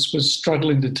brain just was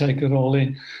struggling to take it all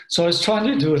in. So I was trying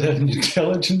to do it at an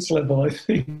intelligence level, I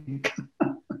think.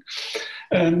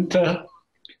 And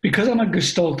because I'm a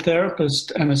Gestalt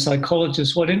therapist and a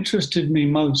psychologist, what interested me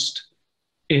most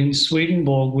in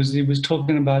Swedenborg was he was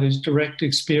talking about his direct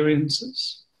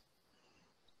experiences.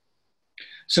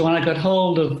 So when I got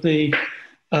hold of the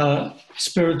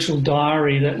spiritual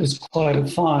diary, that was quite a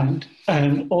find,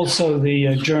 and also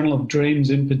the Journal of Dreams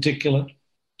in particular.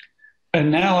 And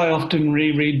now I often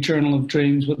reread Journal of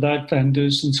Dreams without Van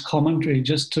Dusen's commentary,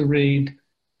 just to read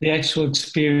the actual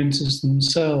experiences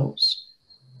themselves,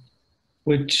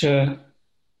 which I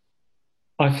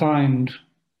find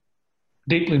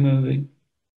deeply moving.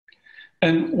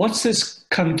 And what's this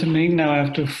come to mean now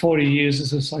after 40 years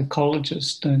as a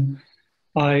psychologist? And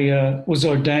I was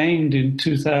ordained in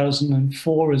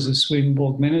 2004 as a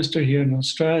Swedenborg minister here in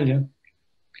Australia.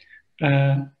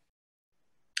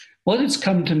 What it's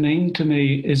come to mean to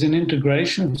me is an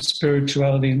integration of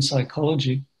spirituality and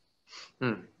psychology.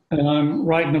 And I'm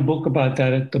writing a book about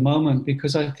that at the moment,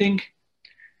 because I think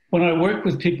when I work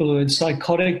with people who had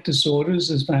psychotic disorders,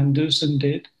 as Van Dusen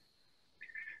did,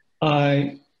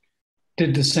 I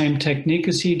did the same technique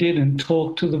as he did and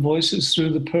talked to the voices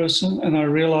through the person, and I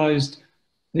realized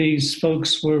these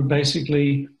folks were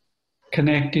basically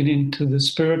connected into the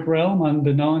spirit realm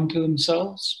unbeknown to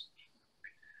themselves.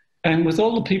 And with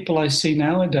all the people I see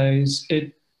nowadays,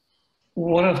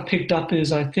 what I've picked up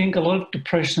is, I think, a lot of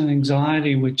depression and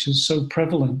anxiety, which is so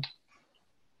prevalent,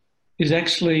 is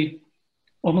actually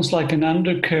almost like an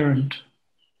undercurrent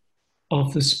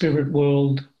of the spirit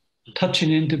world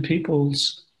touching into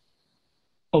people's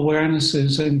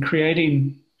awarenesses and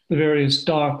creating the various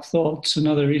dark thoughts and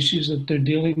other issues that they're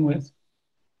dealing with.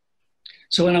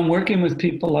 So when I'm working with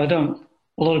people, a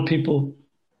lot of people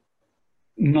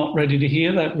not ready to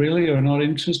hear that really, or not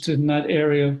interested in that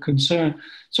area of concern.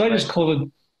 So I just call it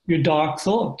your dark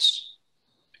thoughts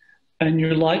and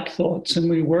your light thoughts, and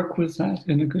we work with that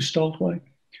in a Gestalt way.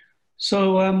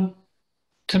 So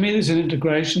to me, there's an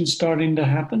integration starting to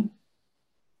happen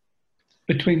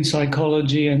between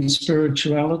psychology and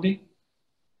spirituality.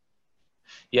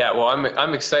 Yeah, well,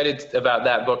 I'm excited about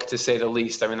that book, to say the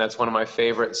least. I mean, that's one of my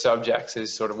favorite subjects,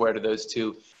 is sort of where do those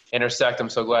two intersect. I'm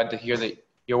so glad to hear that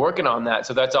you're working on that.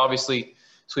 So that's obviously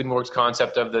Swedenborg's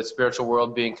concept of the spiritual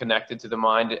world being connected to the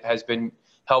mind. It has been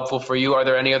helpful for you. Are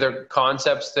there any other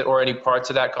concepts or any parts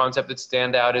of that concept that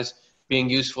stand out as being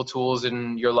useful tools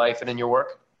in your life and in your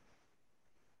work?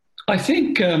 I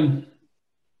think the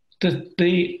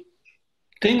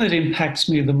thing that impacts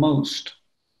me the most,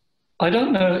 I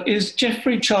don't know, is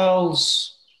Geoffrey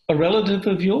Childs a relative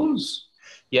of yours?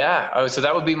 Yeah, so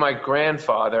that would be my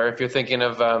grandfather, if you're thinking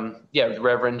of,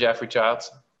 Reverend Geoffrey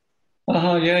Childs.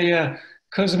 Yeah.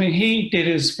 Because, I mean, he did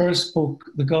his first book,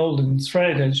 The Golden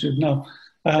Thread, as you know.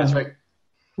 That's right.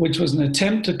 Which was an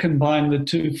attempt to combine the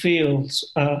two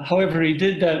fields. However, he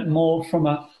did that more from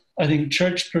I think,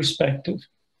 church perspective.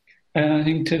 And I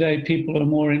think today people are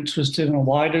more interested in a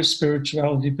wider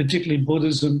spirituality, particularly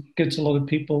Buddhism gets a lot of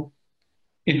people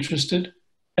interested.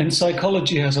 And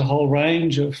psychology has a whole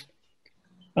range of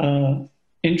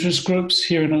interest groups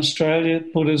here in Australia: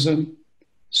 Buddhism,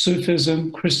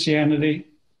 Sufism, Christianity.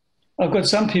 I've got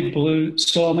some people who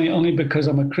saw me only because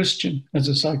I'm a Christian as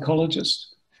a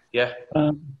psychologist. Yeah.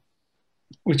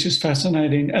 Which is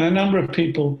fascinating. And a number of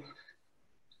people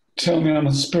tell me I'm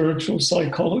a spiritual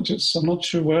psychologist. I'm not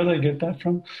sure where they get that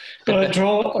from. But I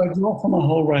draw from a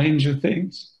whole range of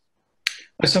things.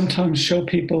 I sometimes show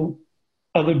people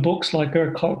other books like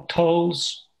Eckhart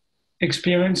Tolle's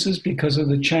experiences because of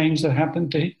the change that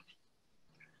happened to him.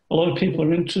 A lot of people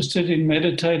are interested in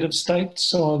meditative states,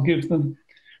 so I'll give them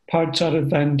parts out of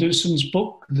Van Dusen's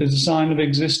book, The Design of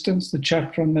Existence, the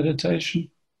chapter on meditation.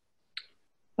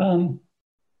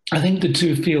 I think the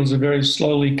two fields are very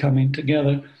slowly coming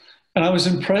together. And I was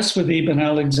impressed with Eben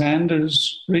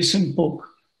Alexander's recent book,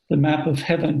 The Map of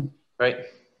Heaven. Right.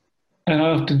 And I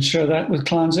often share that with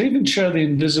clients. I even share The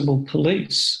Invisible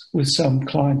Police with some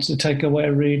clients to take away,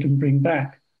 read, and bring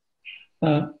back,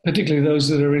 particularly those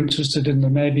that are interested in there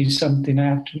may be something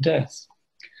after death.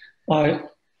 I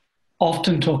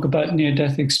often talk about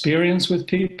near-death experience with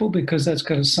people because that's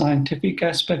got a scientific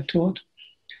aspect to it.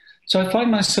 So I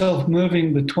find myself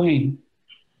moving between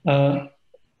the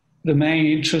main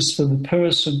interest for the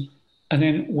person and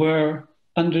then where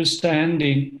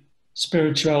understanding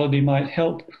spirituality might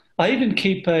help. I even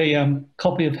keep a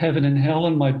copy of Heaven and Hell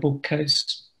in my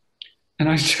bookcase, and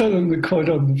I show them the quote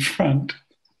on the front.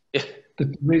 Yeah.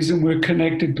 That the reason we're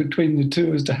connected between the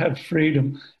two is to have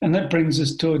freedom. And that brings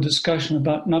us to a discussion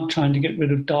about not trying to get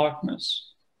rid of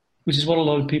darkness, which is what a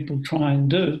lot of people try and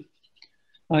do.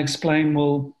 I explain,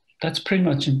 well, that's pretty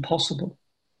much impossible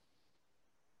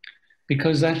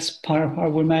because that's part of how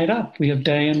we're made up. We have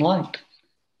day and light,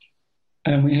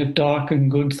 and we have dark and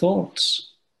good thoughts.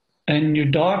 And your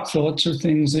dark thoughts are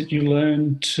things that you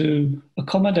learn to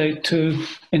accommodate to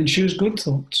and choose good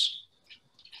thoughts.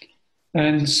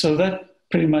 And so that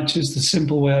pretty much is the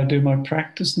simple way I do my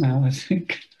practice now, I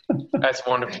think. That's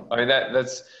wonderful. I mean,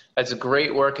 that's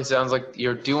great work. It sounds like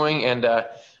you're doing, and I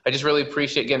just really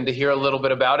appreciate getting to hear a little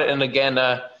bit about it. And again,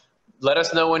 let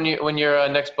us know when your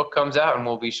next book comes out, and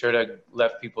we'll be sure to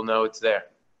let people know it's there.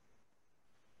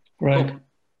 Right. Cool.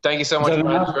 Thank you so much,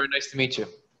 Brian. Very nice to meet you.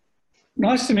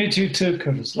 Nice to meet you too,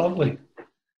 Curtis. Lovely.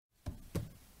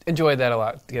 Enjoyed that a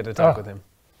lot, to get to talk with him.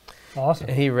 Awesome.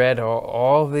 And he read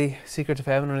all the Secrets of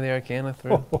Heaven or the Arcana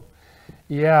through.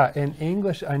 Yeah, in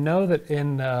English, I know that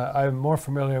I'm more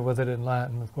familiar with it in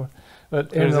Latin, of course,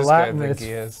 but in the this Latin, guy think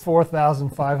it's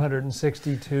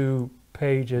 4,562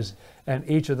 pages, and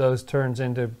each of those turns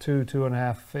into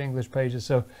 2.5 English pages.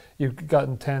 So you've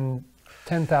gotten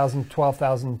 10,000,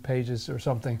 12,000 pages or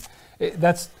something.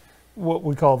 That's what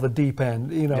we call the deep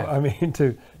end. You know, Yeah. I mean,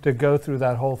 to go through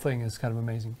that whole thing is kind of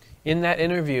amazing. In that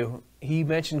interview, he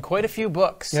mentioned quite a few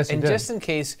books. Yes, he and did. just in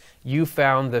case you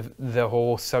found the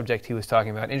whole subject he was talking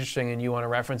about interesting and you want to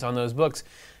reference on those books,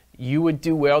 you would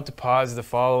do well to pause the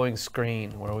following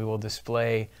screen where we will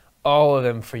display all of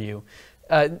them for you.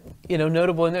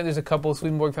 Notable in there's a couple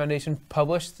Swedenborg Foundation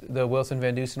published, the Wilson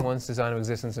Van Dusen ones, Design of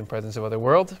Existence and Presence of Other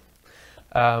World.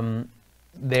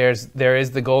 There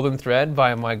is The Golden Thread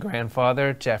by my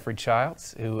grandfather, Jeffrey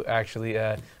Childs, who actually,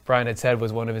 Brian had said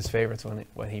was one of his favorites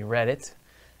when he read it.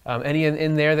 Any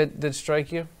in there that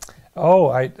strike you? Oh,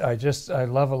 I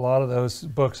love a lot of those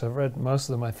books. I've read most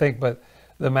of them, I think, but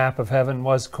The Map of Heaven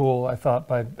was cool, I thought,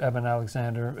 by Eben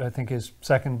Alexander. I think his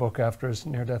second book after his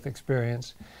near-death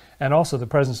experience. And also The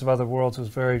Presence of Other Worlds was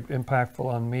very impactful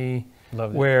on me,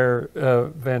 where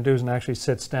Van Dusen actually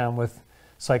sits down with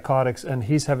psychotics and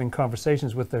he's having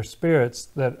conversations with their spirits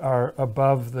that are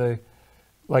above the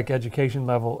education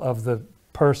level of the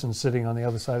person sitting on the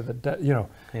other side of the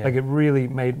like it really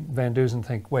made Van Dusen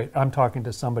think, wait, I'm talking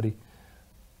to somebody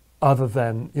other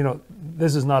than,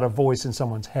 this is not a voice in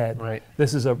someone's head. Right.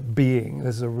 This is a being.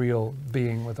 This is a real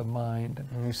being with a mind.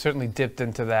 And we've certainly dipped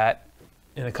into that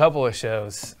in a couple of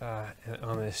shows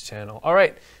on this channel. All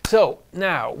right, so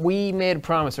now we made a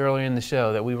promise earlier in the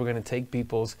show that we were going to take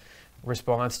people's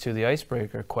response to the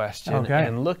icebreaker question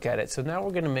and look at it. So now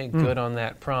we're going to make good on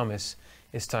that promise.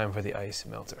 It's time for the ice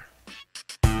melter.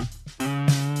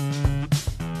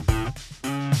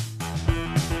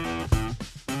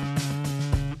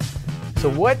 So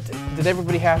what did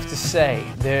everybody have to say?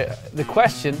 The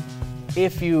question,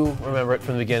 if you remember it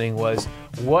from the beginning, was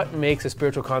what makes a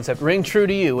spiritual concept ring true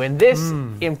to you? And this,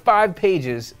 in 5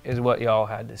 pages, is what y'all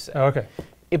had to say. Okay.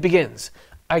 It begins,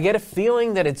 I get a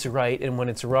feeling that it's right, and when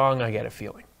it's wrong, I get a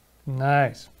feeling.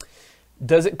 Nice.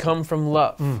 Does it come from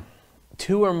love?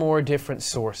 2 or more different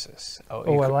sources. I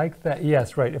like that.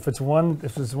 Yes, right. If it's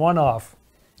one off,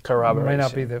 corroboration. It may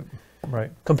not be the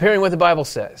right. Comparing what the Bible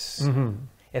says.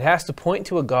 It has to point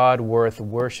to a God worth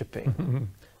worshiping.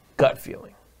 Gut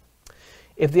feeling.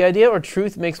 If the idea or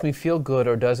truth makes me feel good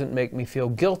or doesn't make me feel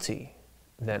guilty,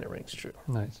 then it rings true.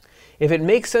 Nice. If it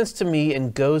makes sense to me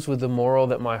and goes with the moral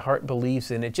that my heart believes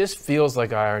in, it just feels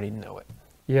like I already know it.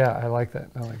 Yeah, I like that.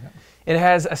 It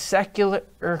has a secular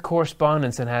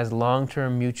correspondence and has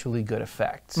long-term mutually good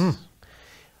effects.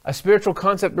 A spiritual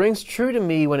concept rings true to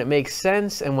me when it makes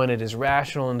sense and when it is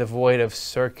rational and devoid of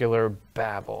circular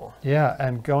babble. Yeah,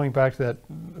 and going back to that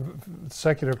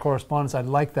secular correspondence, I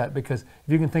like that because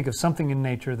if you can think of something in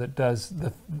nature that does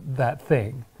that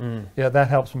thing, yeah, that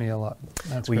helps me a lot.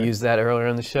 We used that earlier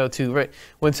in the show too, right?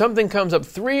 When something comes up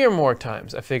 3 or more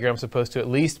times, I figure I'm supposed to at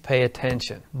least pay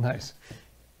attention. Nice.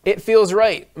 It feels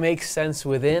right, makes sense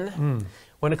within.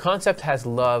 When a concept has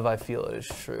love, I feel it is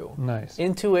true. Nice.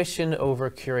 Intuition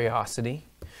over curiosity.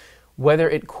 Whether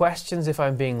it questions if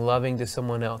I'm being loving to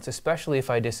someone else, especially if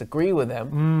I disagree with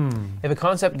them. If a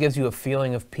concept gives you a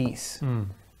feeling of peace. Who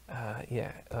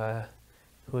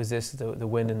is this? The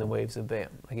wind and the waves of Bam.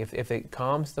 Like if it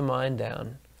calms the mind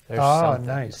down, there's something.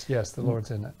 Nice. Yes, the Lord's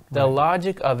in it. The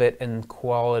logic of it and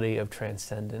quality of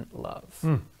transcendent love.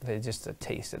 Just a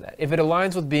taste of that. If it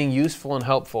aligns with being useful and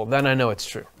helpful, then I know it's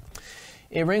true.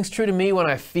 It rings true to me when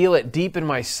I feel it deep in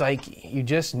my psyche. You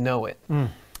just know it.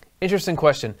 Interesting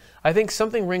question. I think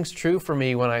something rings true for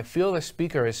me when I feel the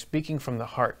speaker is speaking from the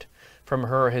heart, from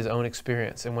her or his own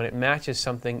experience, and when it matches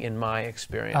something in my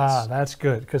experience. That's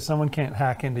good, because someone can't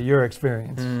hack into your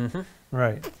experience.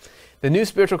 Right. The new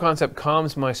spiritual concept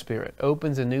calms my spirit,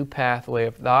 opens a new pathway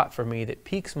of thought for me that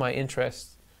piques my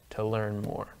interest to learn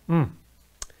more.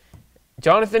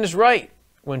 Jonathan is right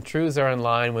when truths are in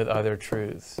line with other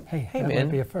truths. Hey, that man.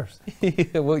 might be a first.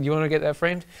 Well, you want to get that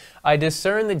framed? I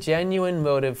discern the genuine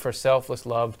motive for selfless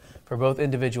love for both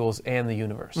individuals and the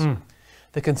universe.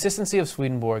 The consistency of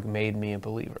Swedenborg made me a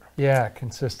believer. Yeah,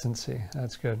 consistency.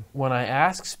 That's good. When I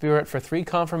ask Spirit for 3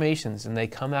 confirmations and they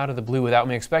come out of the blue without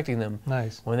me expecting them,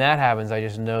 Nice. when that happens, I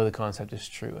just know the concept is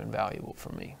true and valuable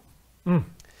for me.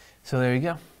 So there you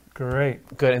go.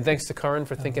 Great. Good. And thanks to Karin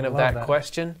for thinking of love that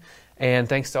question. And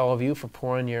thanks to all of you for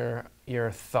pouring your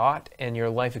thought and your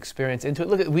life experience into it.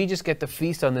 Look, we just get to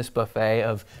feast on this buffet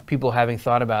of people having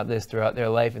thought about this throughout their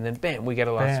life, and then bam, we get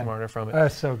a lot smarter from it.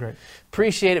 That's so great.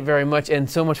 Appreciate it very much, and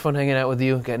so much fun hanging out with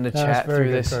you, getting to chat very through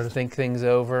good, this, Curtis. think things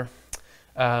over.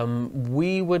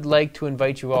 We would like to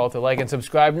invite you all to like and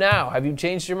subscribe now. Have you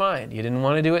changed your mind? You didn't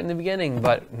want to do it in the beginning,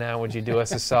 but now would you do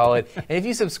us a solid? And if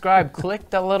you subscribe, click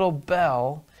the little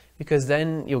bell, because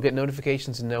then you'll get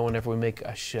notifications and know whenever we make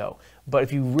a show. But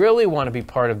if you really want to be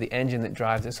part of the engine that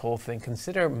drives this whole thing,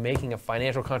 consider making a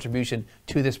financial contribution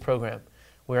to this program.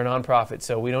 We're a nonprofit,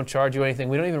 so we don't charge you anything.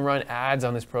 We don't even run ads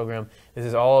on this program. This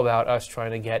is all about us trying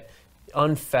to get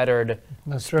unfettered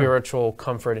spiritual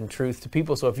comfort and truth to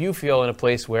people. So if you feel in a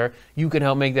place where you can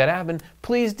help make that happen,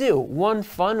 please do. One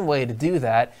fun way to do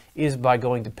that is by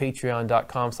going to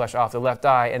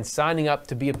patreon.com/offtheLeftEye and signing up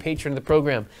to be a patron of the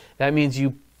program. That means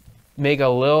you make a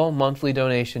little monthly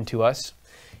donation to us.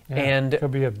 Yeah, and it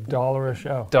could be $1 a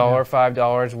show. $1,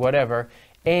 $5, whatever.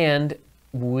 And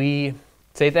we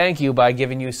say thank you by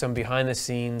giving you some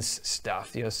behind-the-scenes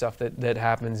stuff, stuff that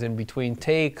happens in between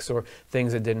takes or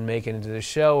things that didn't make it into the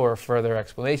show or further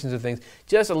explanations of things.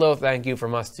 Just a little thank you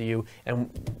from us to you. And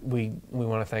we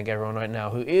want to thank everyone right now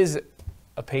who is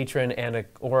a patron and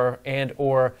or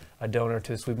a donor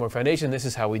to the Swedenborg Foundation. This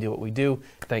is how we do what we do.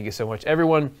 Thank you so much,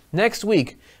 everyone. Next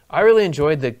week, I really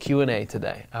enjoyed the Q&A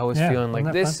today. I was feeling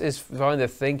like this is fun to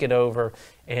think it over,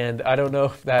 and I don't know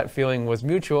if that feeling was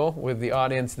mutual with the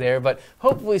audience there, but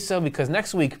hopefully so, because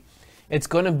next week it's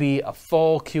going to be a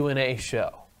full Q&A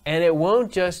show, and it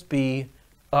won't just be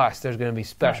us. There's going to be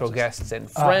special guests and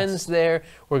friends there.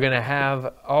 We're going to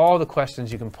have all the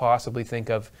questions you can possibly think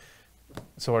of.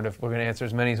 We're going to answer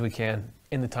as many as we can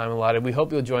in the time allotted. We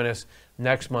hope you'll join us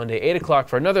next Monday, 8 o'clock,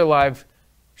 for another live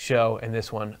show, and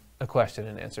this one, a question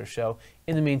and answer show.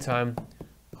 In the meantime,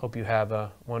 hope you have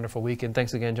a wonderful weekend.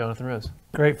 Thanks again, Jonathan Rose.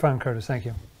 Great fun, Curtis. Thank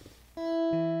you.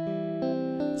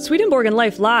 Swedenborg and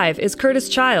Life Live is Curtis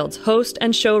Childs, host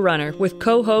and showrunner, with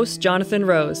co-host Jonathan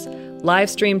Rose. Live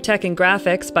stream tech and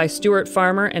graphics by Stuart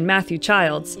Farmer and Matthew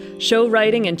Childs. Show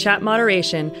writing and chat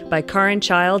moderation by Karin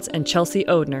Childs and Chelsea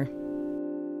Odner.